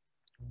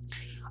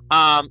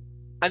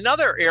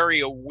 Another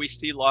area we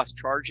see lost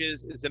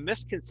charges is a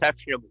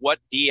misconception of what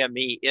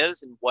DME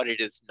is and what it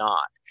is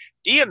not.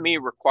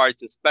 DME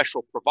requires a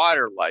special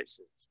provider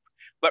license,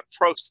 but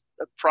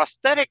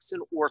prosthetics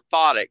and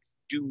orthotics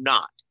do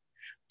not.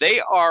 They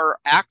are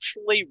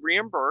actually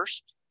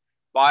reimbursed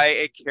by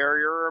a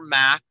carrier or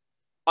MAC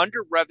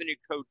under revenue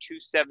code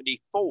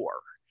 274.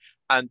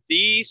 And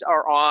these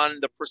are on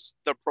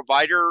the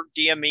provider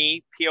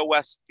DME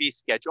POS fee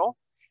schedule,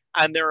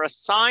 and they're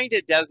assigned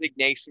a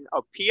designation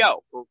of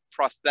PO for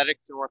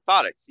prosthetics and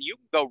orthotics. So you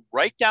can go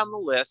right down the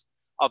list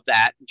of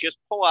that and just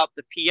pull out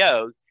the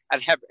POs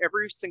and have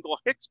every single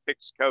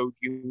HCPCS code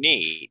you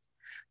need.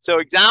 So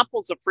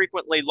examples of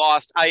frequently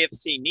lost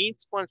IFC knee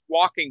splints,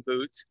 walking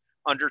boots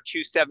under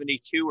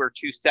 272 or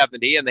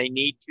 270, and they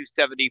need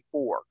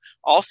 274.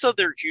 Also,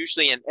 there's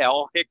usually an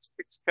L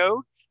HCPCS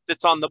code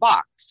that's on the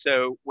box.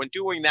 So when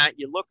doing that,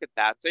 you look at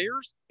that. So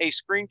here's a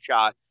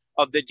screenshot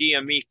of the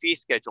DME fee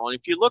schedule. And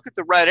if you look at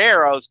the red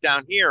arrows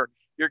down here,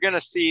 you're going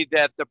to see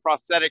that the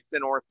prosthetics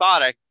and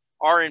orthotics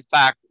are in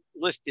fact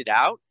listed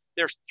out.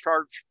 They're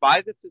charged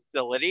by the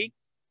facility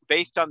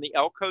based on the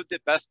L code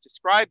that best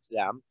describes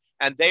them.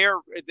 And there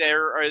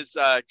is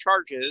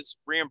charges,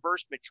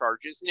 reimbursement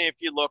charges. And if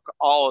you look,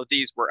 all of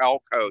these were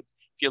L codes.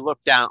 If you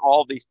look down,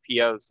 all these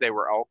POs, they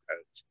were L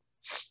codes.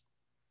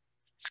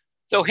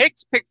 So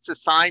HCPCS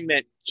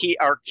assignment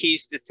are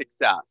keys to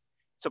success.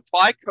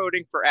 Supply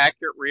coding for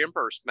accurate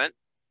reimbursement.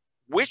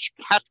 Which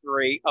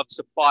category of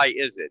supply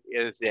is it?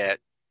 Is it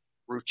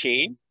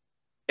routine?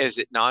 Is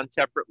it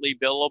non-separately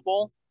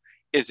billable?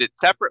 Is it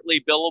separately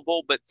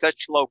billable but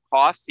such low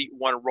cost that you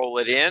want to roll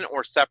it in,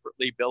 or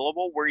separately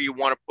billable where you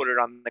want to put it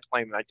on the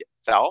claim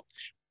itself?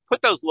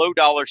 Put those low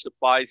dollar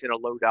supplies in a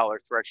low dollar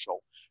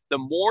threshold. The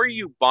more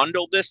you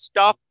bundle this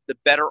stuff, the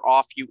better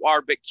off you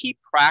are, but keep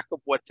track of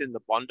what's in the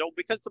bundle,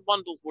 because the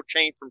bundles will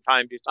change from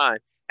time to time.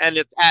 And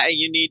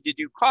you need to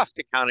do cost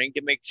accounting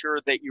to make sure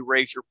that you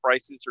raise your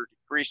prices or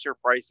decrease your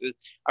prices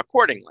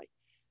accordingly.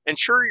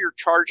 Ensure you're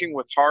charging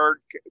with hard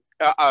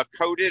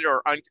coded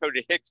or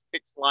uncoded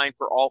HCPCS line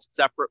for all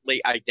separately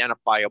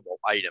identifiable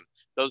items.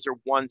 Those are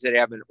ones that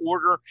have an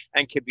order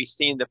and can be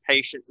seen the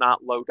patient,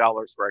 not low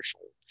dollar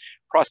threshold.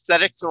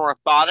 Prosthetics and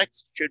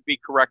orthotics should be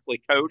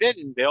correctly coded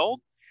and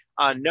billed.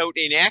 Note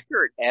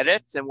inaccurate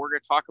edits, and we're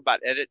going to talk about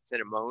edits in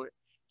a moment.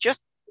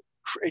 Just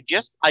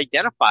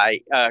identify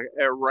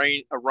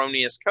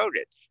erroneous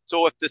coded.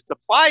 So if the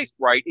supply is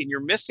right and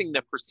you're missing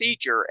the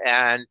procedure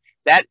and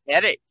that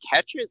edit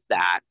catches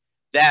that,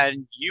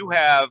 then you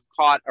have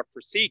caught a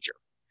procedure.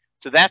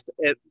 So that's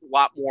a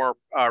lot more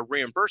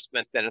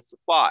reimbursement than a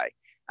supply.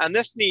 And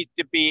this needs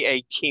to be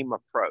a team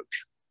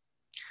approach.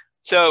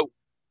 So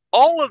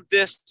all of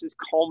this is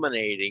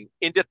culminating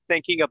into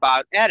thinking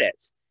about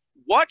edits.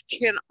 What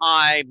can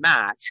I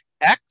match?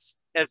 X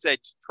as a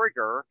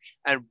trigger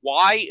and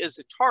Y as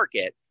a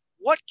target.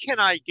 What can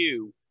I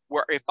do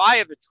where if I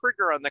have a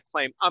trigger on the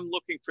claim, I'm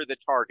looking for the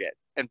target,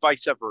 and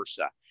vice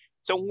versa?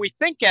 So when we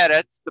think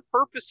edits, the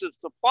purpose of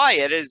supply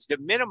edit is to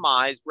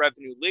minimize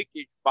revenue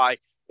leakage by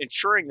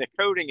ensuring the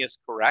coding is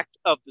correct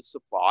of the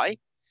supply,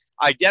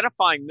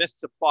 identifying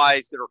missed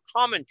supplies that are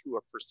common to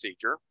a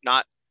procedure,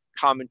 not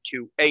common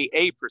to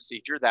a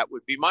procedure. That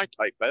would be my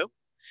typo.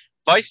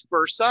 Vice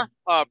versa,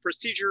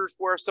 procedures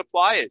where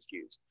supply is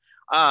used.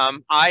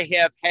 I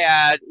have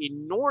had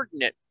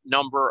inordinate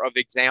number of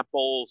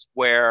examples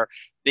where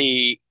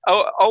the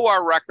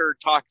OR record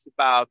talks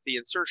about the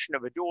insertion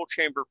of a dual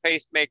chamber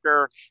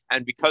pacemaker,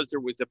 and because there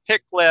was a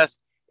pick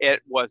list,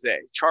 it was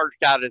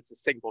charged out as a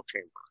single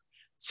chamber.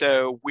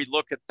 So we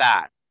look at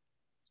that.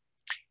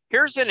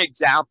 Here's an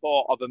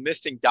example of a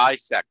missing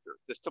dissector.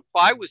 The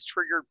supply was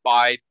triggered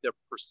by the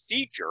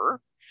procedure,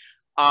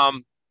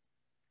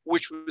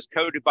 which was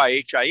coded by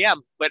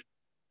HIM, but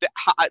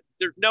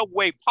there's no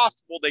way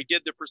possible they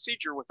did the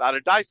procedure without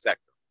a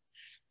dissector.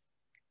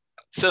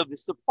 So the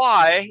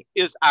supply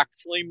is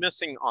actually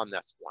missing on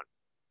this one.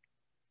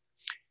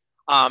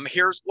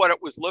 Here's what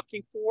it was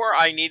looking for.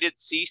 I needed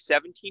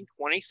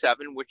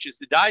C1727, which is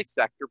the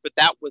dissector, but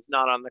that was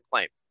not on the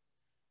claim.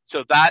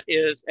 So that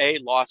is a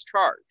lost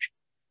charge.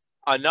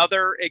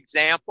 Another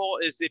example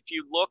is if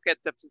you look at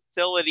the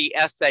facility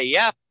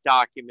SAF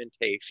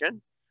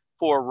documentation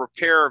for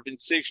repair of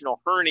incisional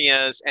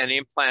hernias and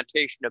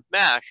implantation of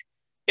mesh,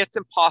 it's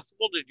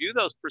impossible to do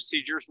those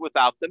procedures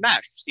without the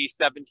mesh,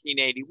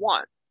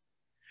 C1781.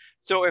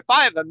 So if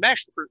I have a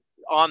mesh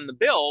on the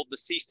bill, the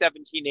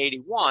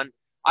C1781,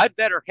 I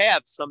better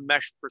have some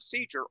mesh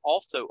procedure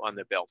also on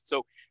the bill.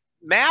 So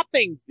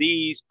mapping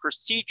these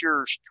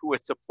procedures to a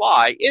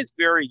supply is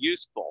very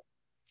useful.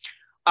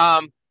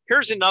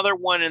 Here's another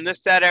one in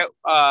this set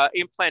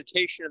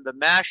implantation of the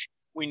mesh.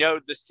 We know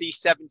the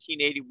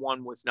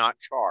C1781 was not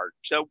charged.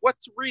 So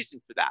what's the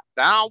reason for that?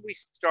 Now we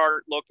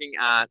start looking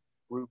at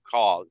root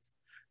cause.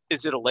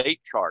 Is it a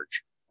late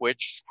charge,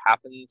 which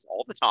happens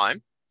all the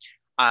time?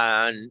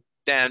 And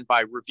then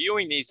by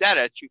reviewing these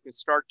edits, you can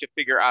start to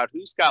figure out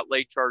who's got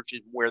late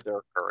charges and where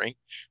they're occurring.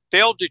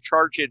 Failed to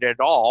charge it at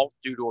all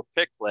due to a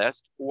pick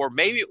list, or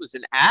maybe it was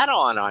an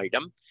add-on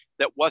item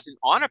that wasn't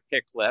on a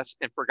pick list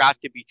and forgot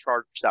to be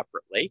charged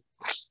separately.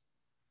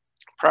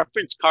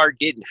 Preference card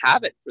didn't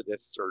have it for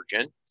this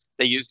surgeon.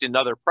 They used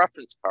another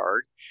preference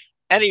card.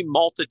 Any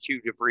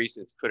multitude of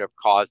reasons could have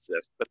caused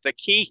this, but the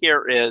key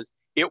here is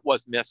it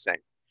was missing.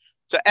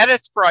 So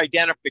edits for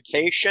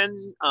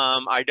identification,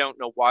 I don't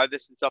know why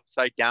this is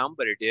upside down,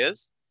 but it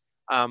is.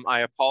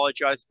 I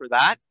apologize for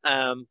that.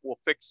 We'll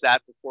fix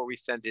that before we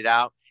send it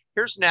out.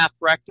 Here's an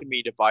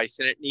atherectomy device,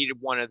 and it needed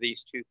one of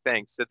these two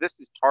things. So this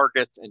is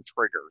targets and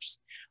triggers.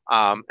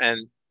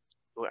 And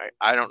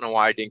I don't know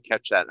why I didn't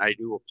catch that, and I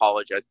do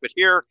apologize. But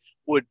here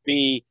would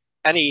be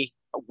any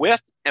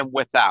with and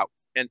without.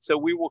 And so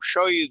we will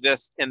show you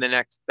this in the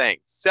next thing.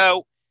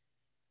 So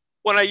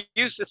when I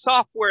use the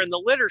software in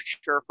the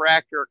literature for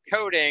accurate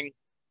coding,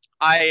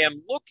 I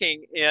am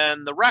looking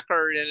in the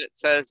record and it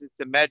says it's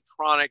a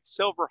Medtronic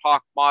Silverhawk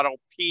model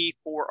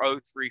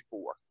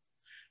P4034.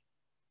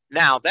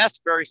 Now that's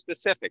very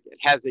specific. It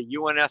has a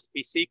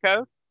UNSPC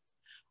code.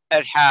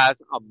 It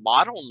has a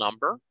model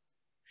number.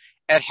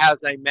 It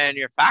has a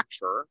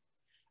manufacturer,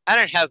 and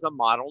it has a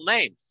model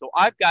name. So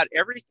I've got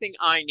everything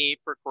I need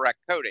for correct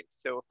coding.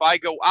 So if I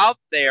go out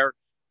there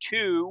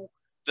to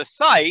the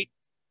site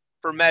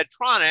for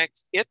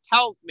Medtronics, it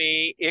tells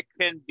me it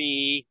can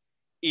be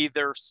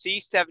either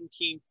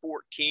C1714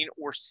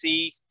 or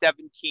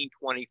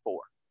C1724,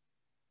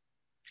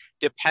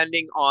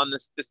 depending on the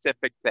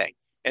specific thing.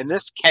 In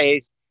this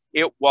case,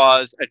 it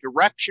was a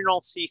directional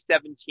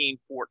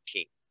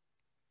C1714.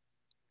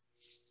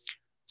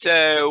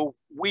 So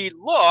we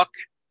look,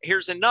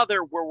 here's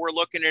another where we're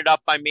looking it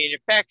up by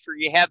manufacturer.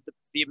 You have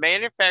the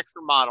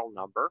manufacturer model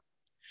number,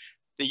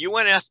 the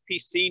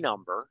UNSPC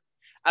number,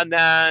 and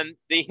then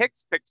the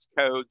HCPCS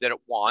code that it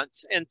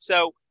wants. And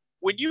so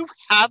when you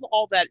have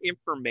all that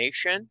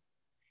information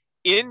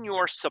in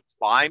your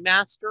supply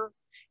master,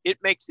 it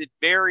makes it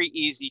very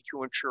easy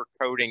to ensure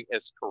coding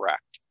is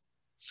correct.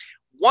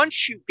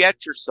 Once you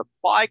get your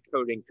supply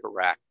coding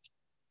correct,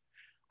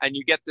 and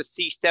you get the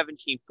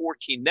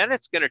C1714, then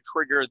it's going to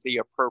trigger the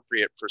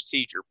appropriate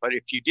procedure. But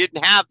if you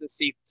didn't have the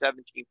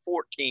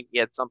C1714, you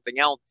had something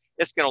else,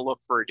 it's going to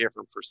look for a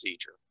different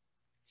procedure.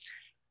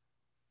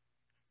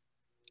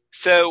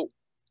 So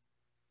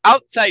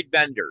outside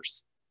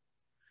vendors,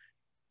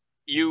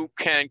 you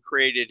can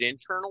create it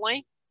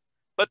internally,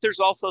 but there's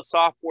also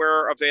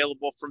software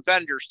available from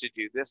vendors to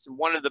do this. And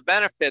one of the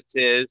benefits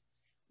is,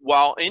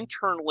 while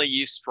internally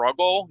you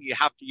struggle, you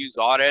have to use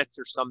audits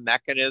or some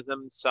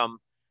mechanism,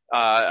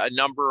 a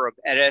number of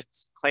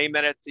edits, claim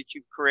edits that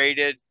you've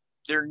created,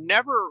 they're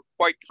never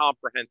quite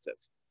comprehensive.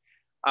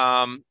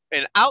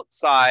 And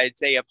outsides,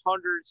 they have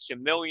hundreds to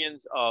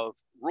millions of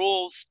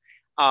rules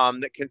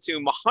that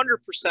consume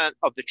 100%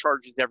 of the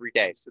charges every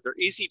day. So they're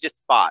easy to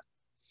spot.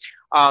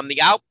 The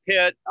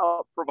output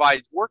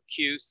provides work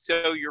cues,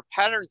 so your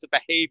patterns of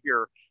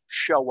behavior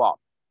show up.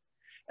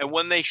 And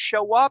when they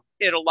show up,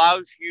 it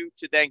allows you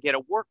to then get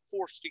a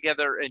workforce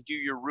together and do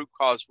your root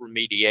cause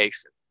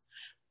remediation.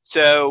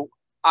 So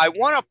I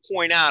want to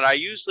point out, I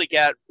usually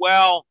get,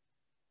 well,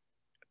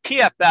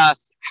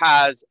 PFS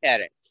has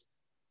edits.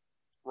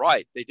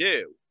 Right, they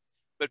do.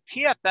 But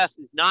PFS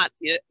is not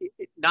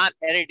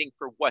editing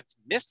for what's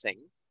missing.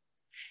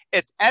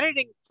 It's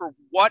editing for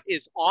what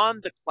is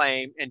on the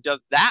claim and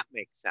does that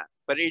make sense?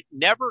 But it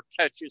never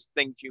catches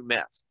things you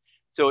miss.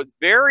 So it's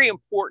very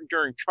important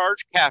during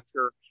charge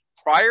capture,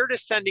 prior to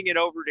sending it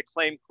over to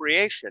claim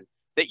creation,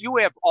 that you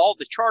have all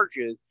the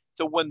charges.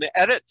 So when the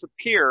edits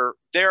appear,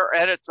 their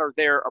edits are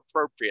there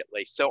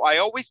appropriately. So I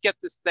always get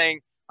this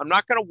thing, I'm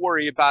not going to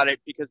worry about it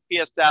because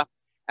PSF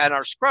and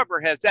our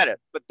scrubber has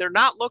edits, but they're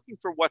not looking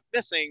for what's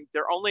missing.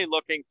 They're only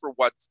looking for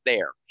what's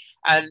there.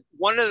 And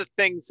one of the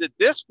things that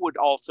this would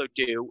also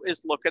do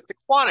is look at the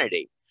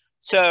quantity.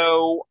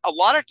 So a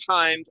lot of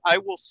times I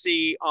will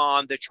see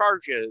on the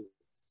charges,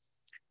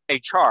 a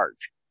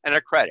charge and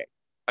a credit,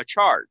 a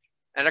charge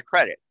and a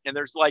credit. And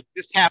there's like,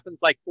 this happens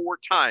like 4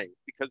 times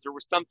because there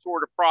was some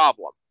sort of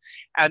problem.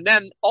 And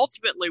then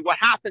ultimately what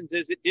happens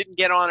is it didn't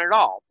get on at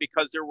all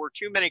because there were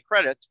too many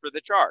credits for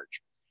the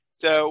charge.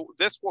 So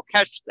this will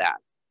catch that.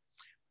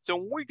 So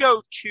when we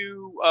go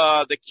to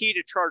the key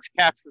to charge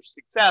capture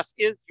success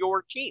is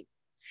your team.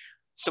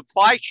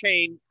 Supply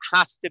chain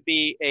has to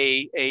be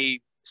a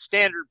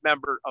standard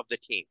member of the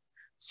team.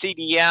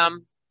 CDM,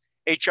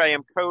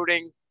 HIM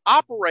coding,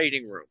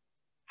 operating room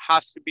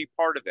has to be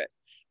part of it.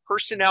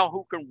 Personnel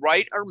who can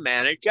write or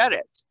manage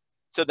edits.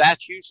 So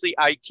that's usually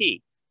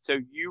IT. So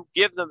you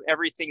give them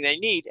everything they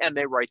need and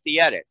they write the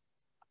edit.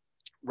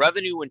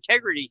 Revenue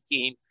integrity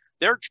team,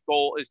 their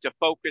goal is to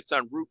focus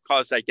on root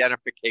cause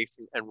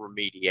identification and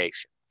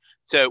remediation.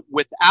 So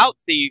without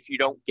these, you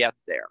don't get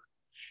there.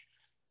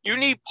 You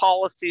need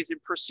policies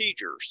and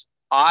procedures.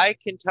 I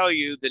can tell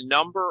you the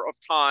number of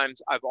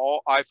times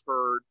I've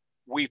heard,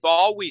 we've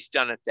always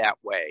done it that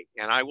way.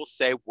 And I will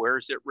say,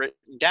 where's it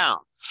written down?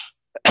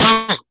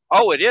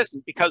 Oh, it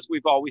isn't, because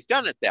we've always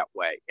done it that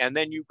way. And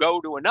then you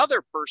go to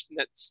another person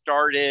that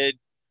started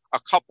a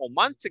couple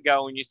months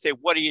ago and you say,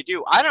 what do you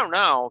do? I don't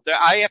know.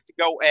 I have to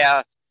go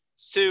ask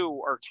Sue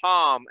or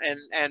Tom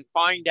and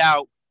find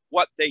out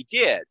what they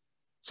did.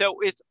 So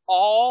it's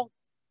all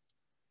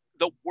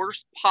the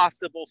worst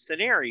possible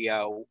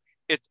scenario.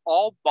 It's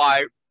all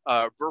by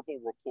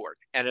verbal report,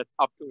 and it's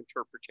up to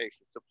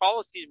interpretation. So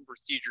policies and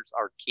procedures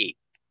are key.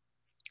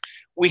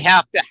 We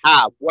have to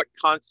have what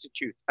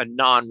constitutes a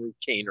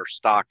non-routine or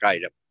stock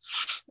item,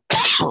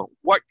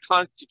 what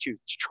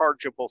constitutes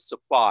chargeable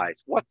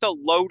supplies, what the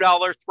low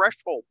dollar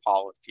threshold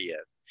policy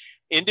is,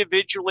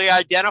 individually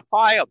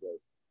identifiable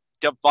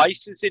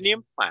devices and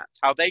implants,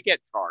 how they get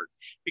charged.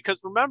 Because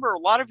remember, a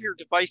lot of your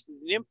devices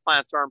and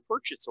implants are on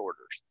purchase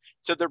orders.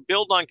 So they're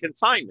billed on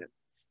consignment.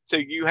 So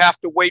you have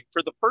to wait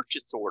for the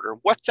purchase order.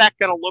 What's that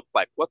going to look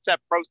like? What's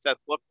that process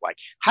look like?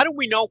 How do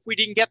we know if we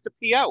didn't get the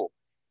PO?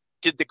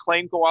 Did the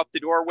claim go out the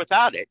door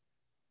without it?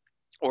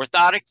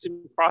 Orthotics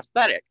and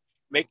prosthetics,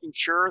 making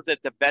sure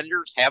that the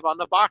vendors have on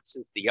the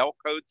boxes the L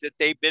codes that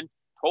they've been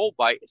told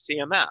by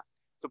CMS.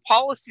 So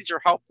policies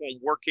are helpful in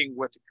working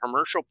with the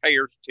commercial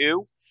payers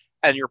too,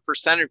 and your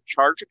percentage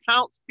charge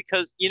accounts,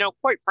 because, you know,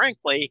 quite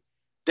frankly,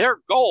 their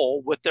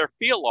goal with their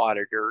field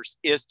auditors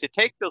is to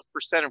take those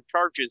percentage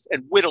charges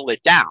and whittle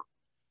it down.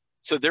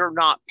 So they're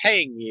not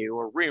paying you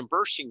or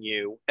reimbursing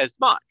you as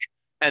much.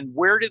 And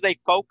where do they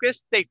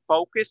focus? They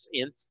focus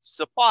in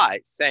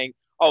supplies, saying,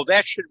 oh,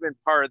 that should have been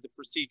part of the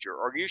procedure,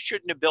 or you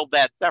shouldn't have billed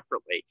that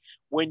separately.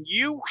 When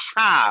you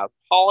have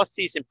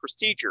policies and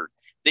procedures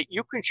that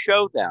you can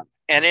show them,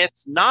 and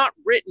it's not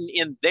written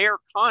in their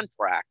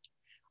contract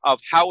of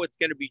how it's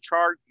going to be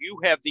charged, you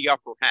have the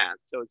upper hand.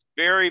 So it's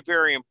very,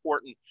 very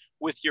important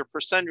with your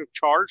percentage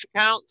charge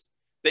accounts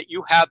that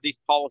you have these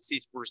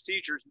policies and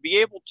procedures, be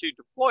able to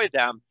deploy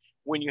them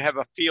when you have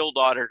a field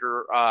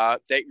auditor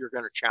that you're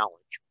going to challenge.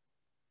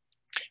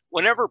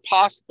 Whenever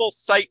possible,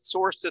 cite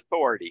source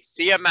authority,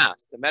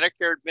 CMS, the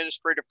Medicare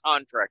Administrative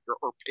Contractor,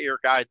 or payer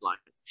guideline.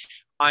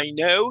 I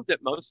know that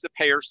most of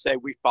the payers say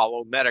we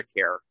follow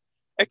Medicare,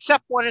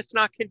 except when it's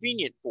not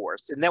convenient for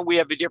us, and then we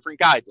have a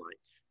different guideline.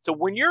 So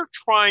when you're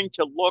trying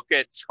to look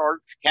at charge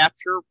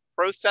capture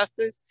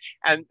processes,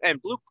 and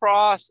Blue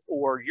Cross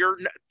or your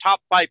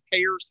top 5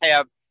 payers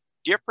have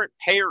different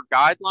payer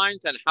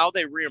guidelines and how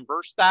they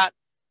reimburse that,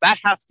 that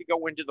has to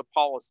go into the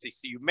policy.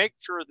 So you make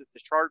sure that the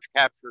charge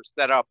capture is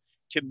set up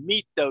to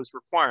meet those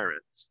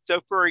requirements.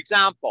 So for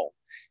example,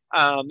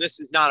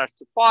 this is not a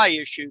supply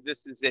issue,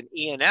 this is an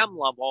E&M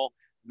level.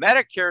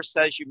 Medicare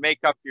says you make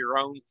up your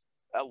own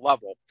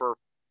level for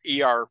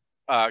ER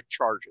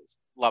charges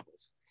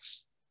levels.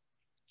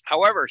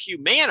 However,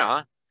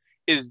 Humana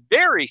is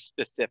very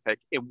specific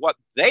in what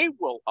they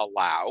will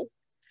allow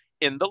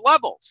in the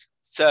levels.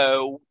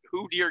 So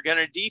who you're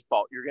going to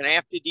default? You're going to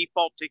have to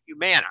default to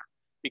Humana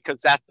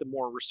because that's the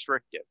more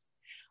restrictive.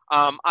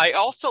 I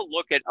also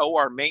look at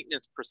OR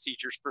maintenance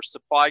procedures for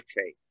supply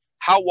chain.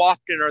 How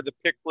often are the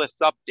pick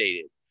lists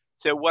updated?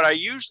 So what I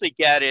usually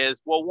get is,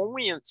 well, when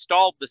we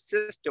installed the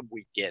system,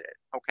 we did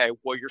it. Okay,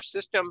 well, your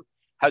system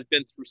has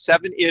been through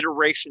 7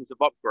 iterations of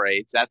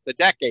upgrades. That's a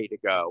decade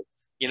ago.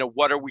 You know,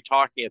 what are we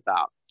talking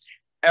about?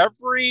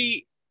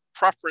 Every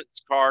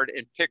preference card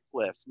and pick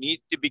list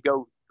needs to be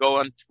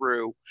going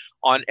through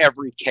on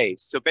every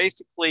case. So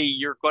basically,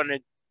 you're going to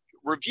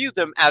review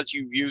them as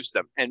you use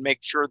them and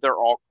make sure they're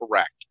all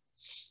correct.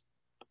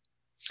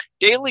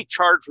 Daily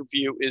charge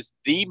review is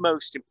the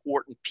most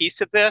important piece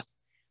of this.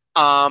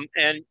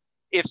 And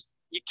if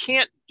you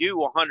can't do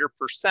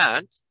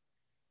 100%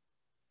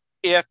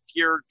 if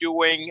you're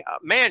doing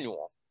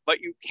manual, but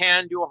you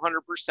can do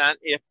 100%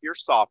 if you're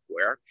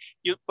software.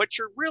 But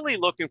you're really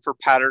looking for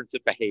patterns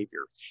of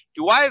behavior.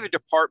 Do I have a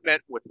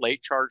department with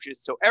late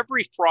charges? So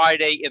every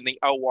Friday in the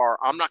OR,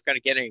 I'm not going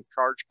to get any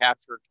charge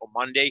capture until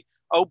Monday.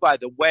 Oh, by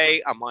the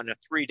way, I'm on a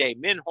 3-day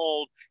min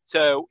hold,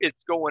 so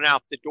it's going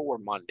out the door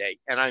Monday,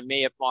 and I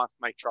may have lost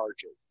my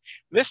charges.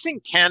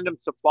 Missing tandem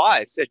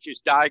supplies, such as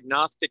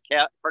diagnostic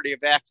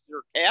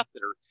cardiovascular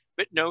catheter,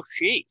 but no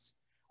sheaths.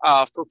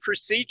 For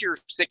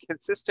procedures that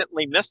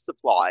consistently miss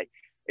supply,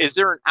 is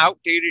there an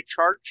outdated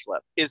charge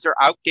slip? Is there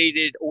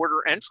outdated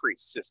order entry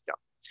system?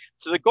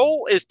 So the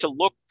goal is to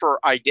look for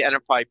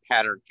identified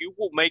patterns. You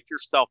will make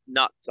yourself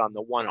nuts on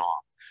the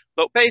one-off.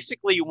 But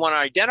basically, you want to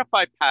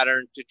identify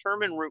patterns,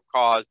 determine root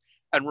cause,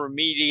 and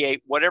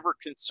remediate whatever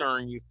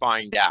concern you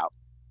find out.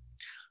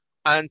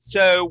 And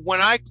so when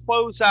I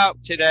close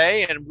out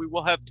today, and we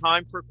will have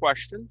time for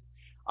questions,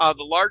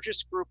 the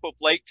largest group of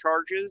late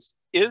charges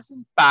is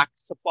in fact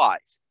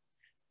supplies.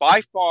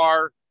 By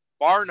far,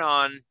 bar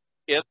none,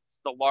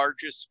 it's the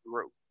largest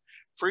group.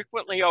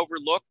 Frequently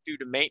overlooked due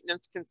to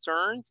maintenance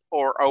concerns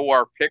or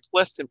OR pick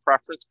lists and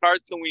preference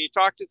cards. So when you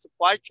talk to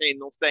supply chain,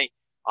 they'll say,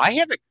 I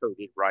have it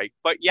coded right.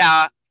 But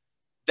yeah,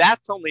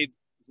 that's only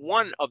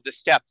one of the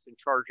steps in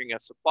charging a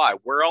supply.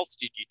 Where else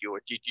did you do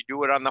it? Did you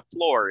do it on the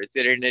floor? Is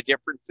it in a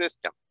different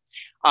system?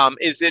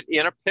 Is it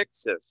in a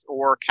Pyxis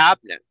or a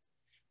cabinet?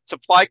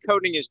 Supply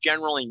coding is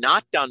generally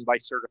not done by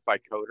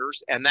certified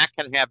coders, and that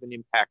can have an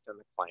impact on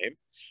the claim.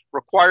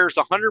 Requires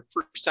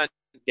 100%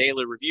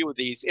 daily review of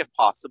these if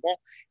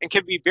possible, and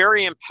can be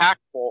very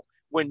impactful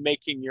when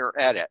making your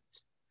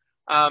edits.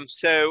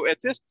 So at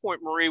this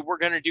point, Marie, we're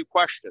going to do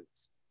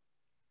questions.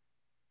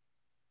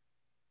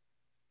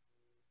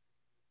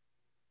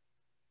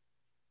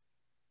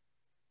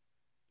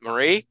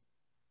 Marie?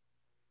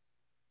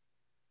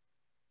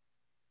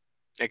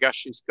 I guess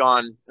she's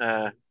gone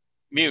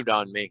mute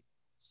on me.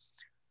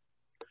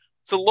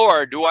 So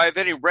Laura, do I have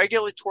any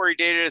regulatory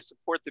data to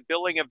support the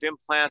billing of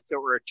implants that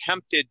were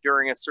attempted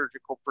during a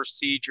surgical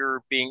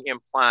procedure being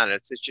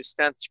implanted? Such as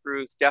stent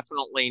screws,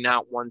 definitely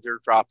not ones that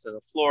are dropped on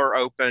the floor,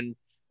 open,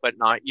 but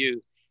not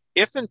used.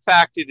 If in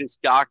fact it is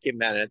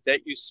documented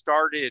that you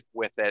started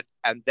with it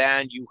and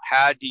then you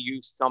had to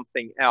use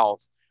something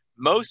else,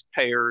 most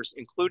payers,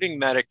 including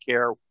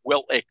Medicare,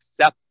 will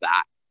accept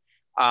that.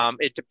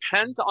 It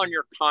depends on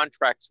your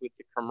contracts with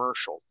the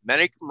commercials.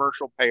 Many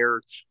commercial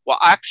payers will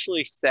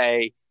actually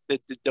say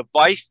that the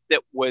device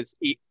that was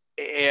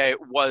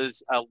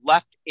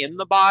left in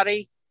the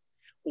body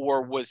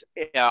or was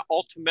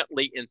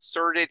ultimately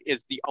inserted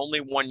is the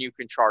only one you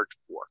can charge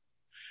for.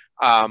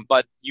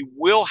 But you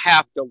will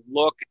have to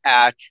look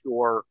at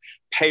your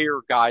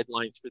payer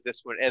guidelines for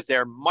this one, as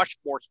they're much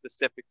more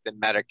specific than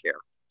Medicare.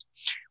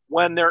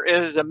 When there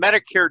is a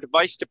Medicare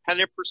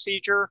device-dependent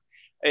procedure,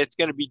 it's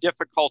going to be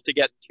difficult to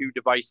get two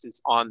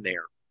devices on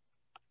there.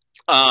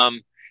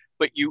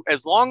 But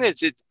as long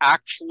as it's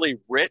actually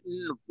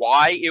written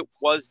why it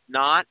was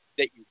not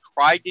that you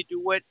tried to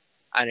do it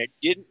and it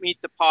didn't meet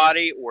the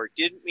body or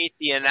didn't meet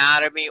the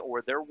anatomy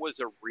or there was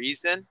a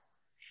reason.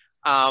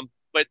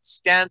 But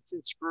stents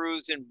and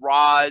screws and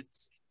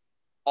rods,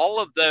 all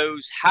of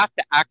those have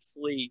to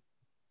actually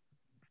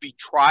be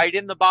tried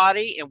in the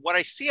body. And what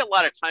I see a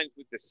lot of times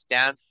with the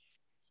stents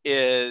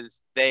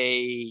is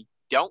they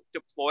don't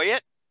deploy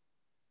it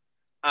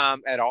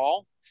at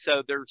all.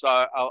 So there's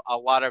a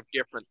lot of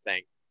different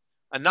things.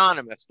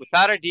 Anonymous,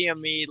 without a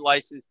DME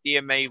license,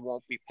 DMA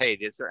won't be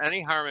paid. Is there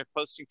any harm in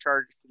posting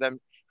charges for them?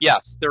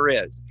 Yes, there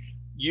is.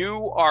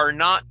 You are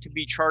not to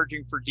be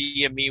charging for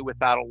DME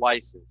without a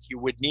license. You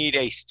would need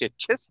a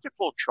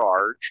statistical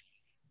charge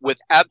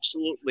with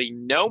absolutely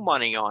no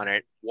money on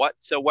it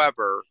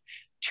whatsoever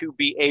to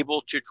be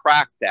able to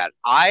track that.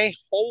 I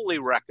wholly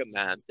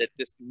recommend that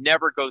this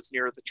never goes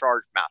near the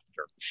charge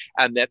master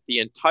and that the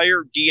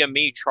entire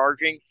DME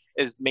charging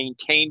is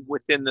maintained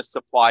within the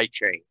supply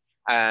chain.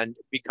 And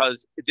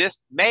because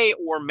this may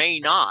or may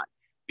not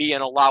be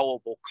an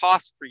allowable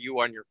cost for you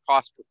on your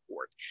cost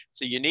report.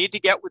 So you need to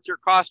get with your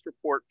cost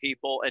report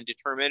people and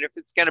determine if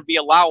it's going to be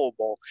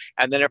allowable.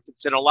 And then if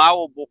it's an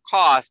allowable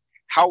cost,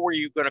 how are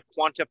you going to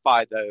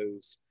quantify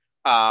those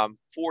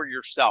for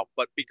yourself?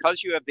 But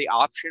because you have the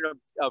option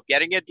of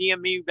getting a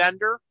DME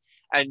vendor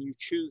and you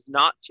choose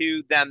not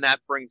to, then that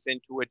brings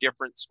into a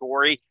different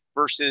story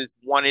versus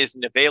one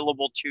isn't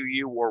available to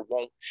you or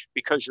won't,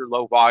 because you're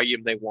low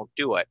volume, they won't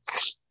do it.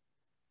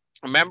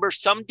 Remember,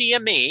 some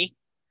DME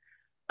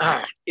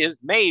is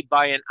made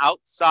by an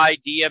outside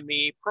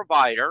DME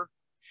provider,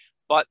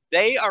 but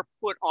they are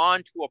put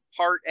onto a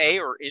Part A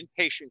or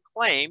inpatient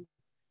claim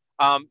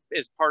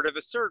as part of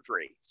a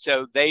surgery.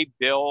 So they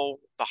bill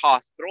the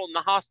hospital, and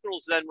the hospital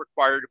is then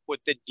required to put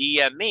the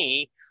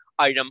DME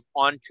item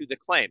onto the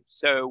claim.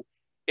 So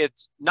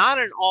it's not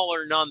an all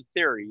or none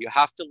theory. You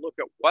have to look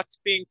at what's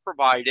being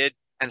provided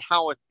and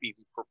how it's being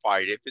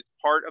provided. If it's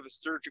part of a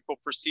surgical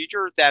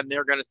procedure, then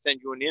they're going to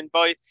send you an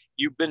invoice.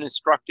 You've been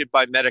instructed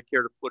by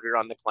Medicare to put it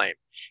on the claim.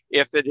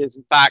 If it is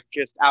in fact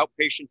just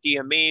outpatient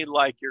DME,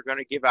 like you're going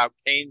to give out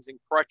canes and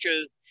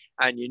crutches,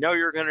 and you know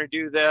you're going to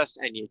do this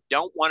and you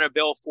don't want to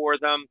bill for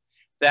them,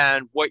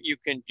 then what you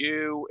can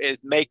do is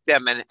make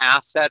them an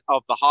asset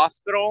of the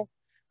hospital.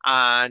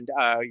 And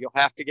you'll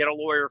have to get a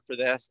lawyer for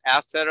this,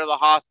 asset of the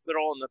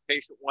hospital, and the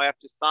patient will have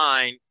to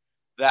sign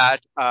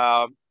that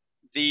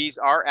these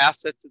are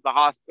assets of the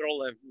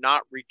hospital and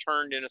not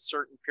returned in a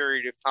certain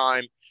period of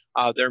time.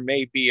 There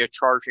may be a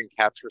charging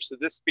capture. So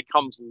this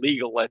becomes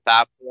legal at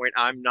that point.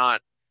 I'm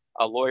not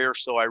a lawyer,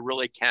 so I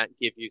really can't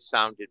give you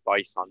sound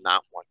advice on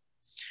that one.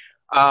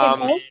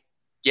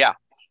 Yeah.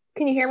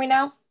 Can you hear me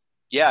now?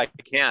 Yeah, I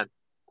can.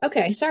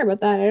 Okay, sorry about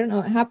that. I don't know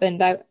what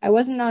happened. I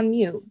wasn't on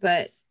mute,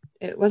 but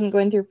it wasn't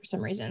going through for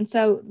some reason.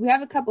 So we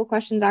have a couple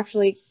questions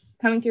actually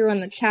coming through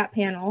on the chat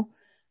panel.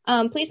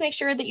 Please make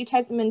sure that you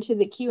type them into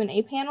the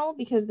Q&A panel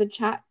because the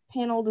chat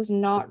panel does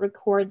not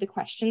record the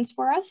questions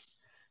for us.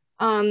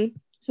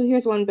 So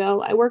here's one,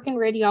 Bill. I work in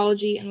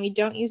radiology and we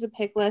don't use a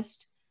pick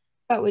list,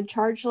 but would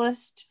charge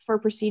list for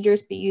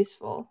procedures be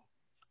useful?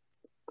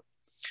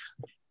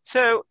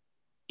 So,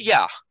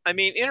 yeah, I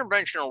mean,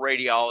 interventional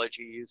radiology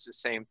uses the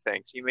same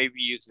things. You may be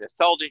using a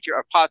Seldinger,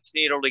 a POTS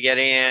needle to get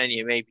in.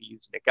 You may be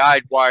using a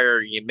guide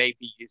wire. You may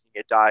be using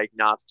a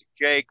diagnostic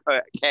J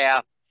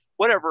cath,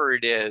 whatever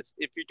it is.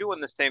 If you're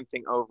doing the same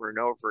thing over and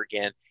over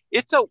again,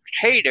 it's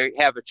okay to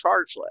have a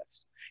charge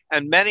list.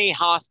 And many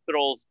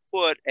hospitals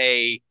put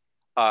a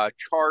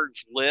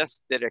charge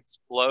list that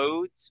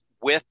explodes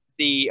with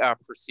the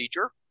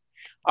procedure.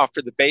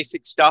 For the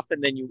basic stuff,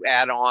 and then you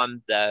add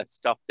on the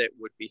stuff that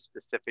would be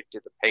specific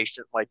to the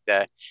patient, like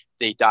the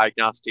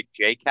diagnostic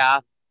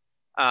JCath.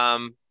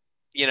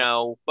 You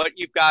know, but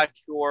you've got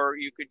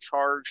you could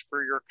charge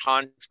for your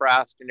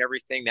contrast and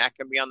everything that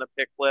can be on the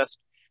pick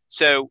list.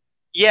 So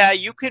yeah,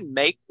 you can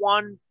make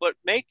one, but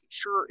make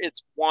sure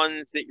it's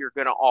ones that you're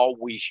going to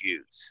always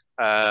use.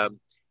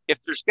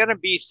 If there's going to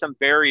be some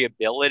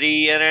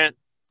variability in it,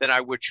 then I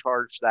would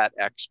charge that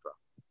extra.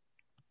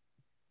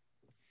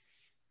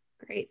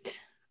 Great.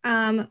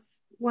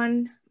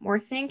 One more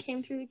thing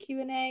came through the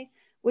Q&A.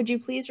 Would you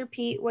please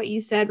repeat what you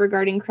said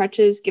regarding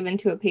crutches given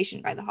to a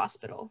patient by the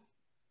hospital?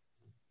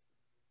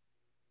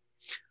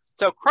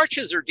 So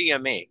crutches are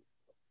DME.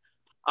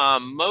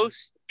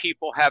 Most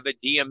people have a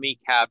DME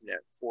cabinet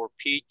for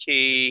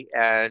PT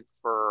and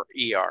for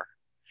ER.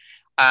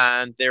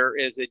 And there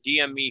is a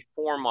DME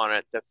form on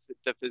it.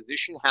 The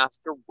physician has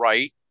to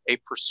write a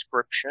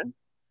prescription.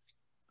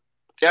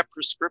 That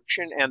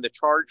prescription and the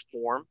charge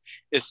form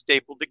is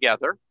stapled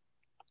together.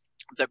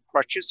 The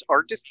crutches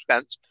are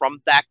dispensed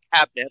from that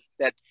cabinet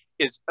that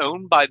is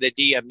owned by the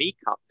DME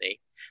company.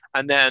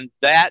 And then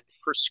that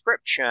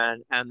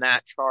prescription and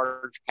that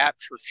charge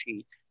capture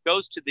sheet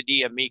goes to the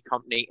DME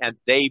company and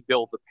they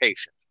bill the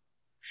patient.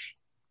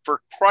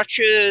 For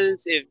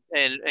crutches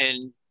and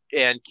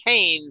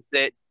canes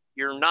that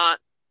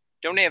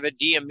don't have a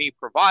DME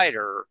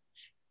provider,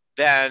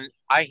 then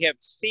I have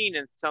seen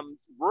in some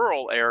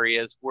rural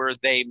areas where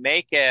they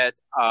make it,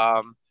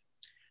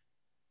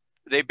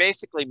 they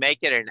basically make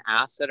it an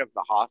asset of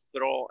the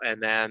hospital,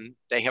 and then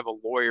they have a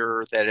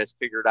lawyer that has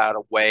figured out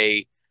a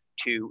way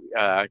to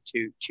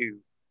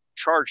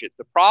charge it.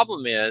 The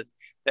problem is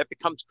that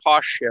becomes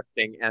cost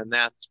shifting, and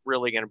that's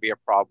really going to be a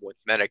problem with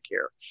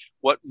Medicare.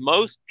 What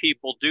most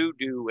people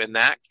do in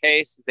that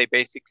case is they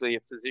basically, a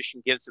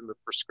physician gives them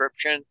a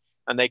prescription,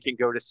 and they can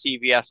go to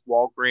CVS,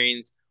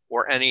 Walgreens,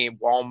 or any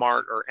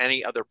Walmart or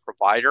any other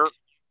provider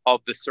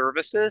of the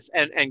services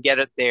and get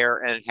it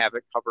there and have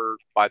it covered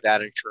by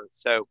that insurance.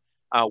 So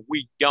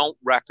we don't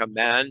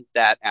recommend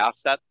that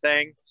asset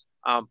thing,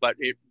 but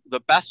the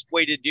best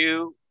way to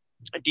do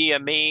a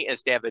DME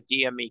is to have a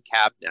DME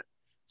cabinet.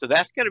 So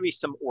that's going to be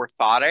some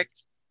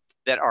orthotics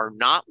that are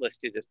not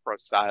listed as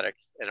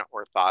prosthetics and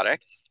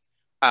orthotics.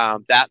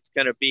 That's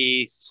going to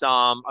be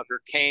some of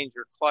your canes,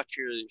 your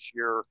clutches,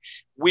 your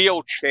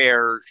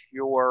wheelchairs,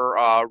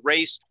 your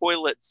raised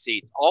toilet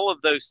seats, all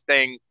of those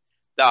things.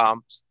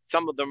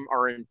 Some of them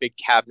are in big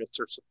cabinets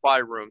or supply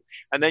room.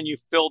 And then you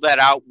fill that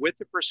out with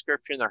the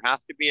prescription. There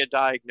has to be a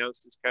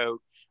diagnosis code.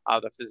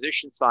 The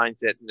physician signs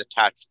it and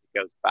attaches it,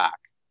 goes back.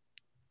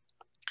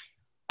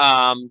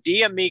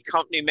 DME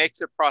company makes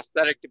a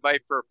prosthetic device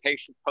for a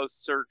patient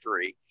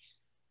post-surgery.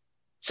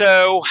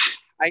 So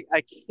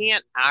I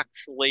can't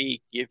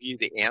actually give you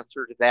the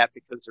answer to that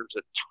because there's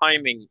a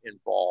timing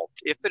involved.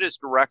 If it is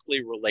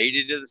directly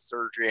related to the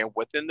surgery and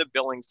within the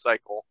billing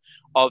cycle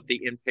of the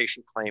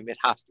inpatient claim, it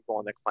has to go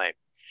on the claim.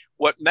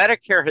 What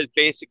Medicare has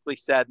basically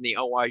said, and the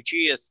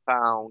OIG has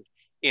found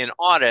in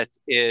audits,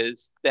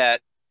 is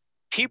that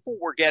people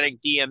were getting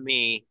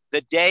DME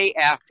the day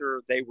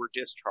after they were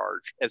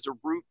discharged as a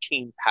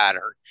routine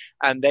pattern,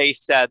 and they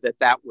said that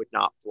that would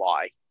not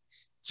fly.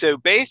 So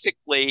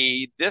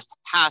basically, this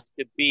has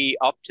to be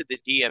up to the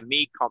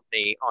DME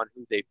company on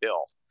who they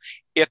bill.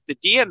 If the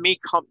DME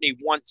company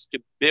wants to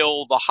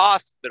bill the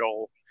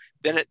hospital,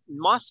 then it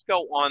must go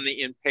on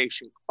the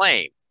inpatient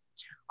claim.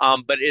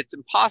 But it's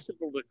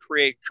impossible to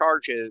create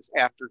charges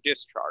after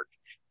discharge.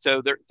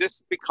 So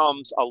this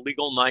becomes a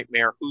legal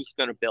nightmare. Who's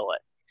going to bill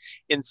it?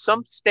 In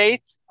some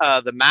states,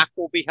 the MAC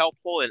will be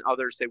helpful. In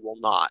others, they will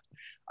not.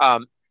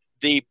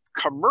 The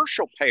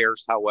commercial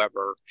payers,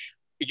 however,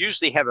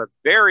 usually have a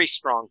very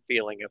strong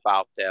feeling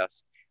about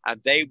this,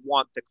 and they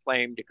want the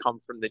claim to come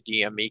from the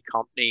DME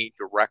company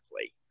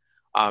directly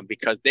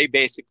because they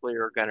basically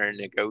are going to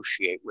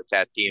negotiate with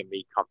that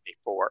DME company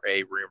for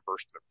a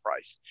reimbursement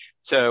price.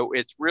 So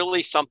it's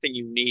really something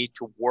you need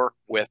to work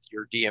with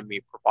your DME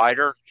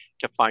provider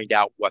to find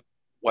out what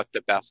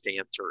the best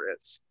answer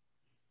is.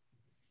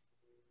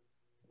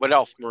 What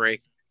else, Marie?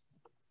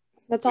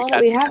 That's all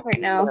that we have right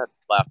now.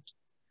 Left.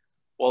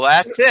 Well,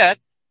 that's it.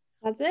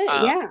 That's it,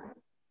 yeah.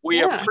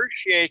 We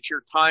appreciate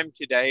your time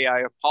today.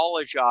 I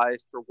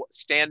apologize for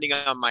standing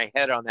on my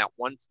head on that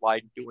one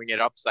slide and doing it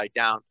upside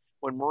down.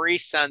 When Marie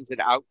sends it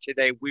out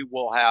today, we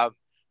will have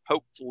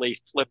hopefully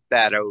flip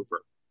that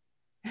over.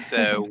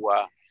 So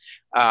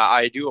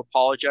I do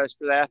apologize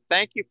for that.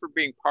 Thank you for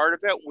being part of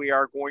it. We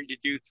are going to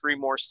do 3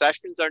 more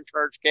sessions on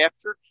charge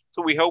capture.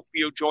 So we hope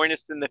you'll join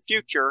us in the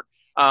future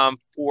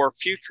for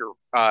future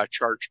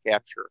charge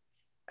capture.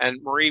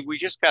 And Marie, we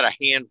just got a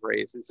hand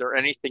raise. Is there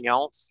anything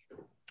else?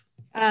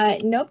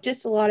 Nope,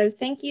 just a lot of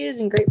thank yous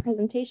and great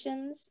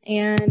presentations.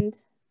 And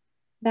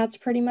that's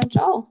pretty much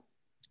all.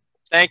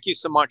 Thank you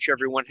so much,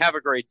 everyone. Have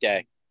a great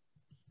day.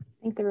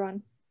 Thanks,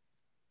 everyone.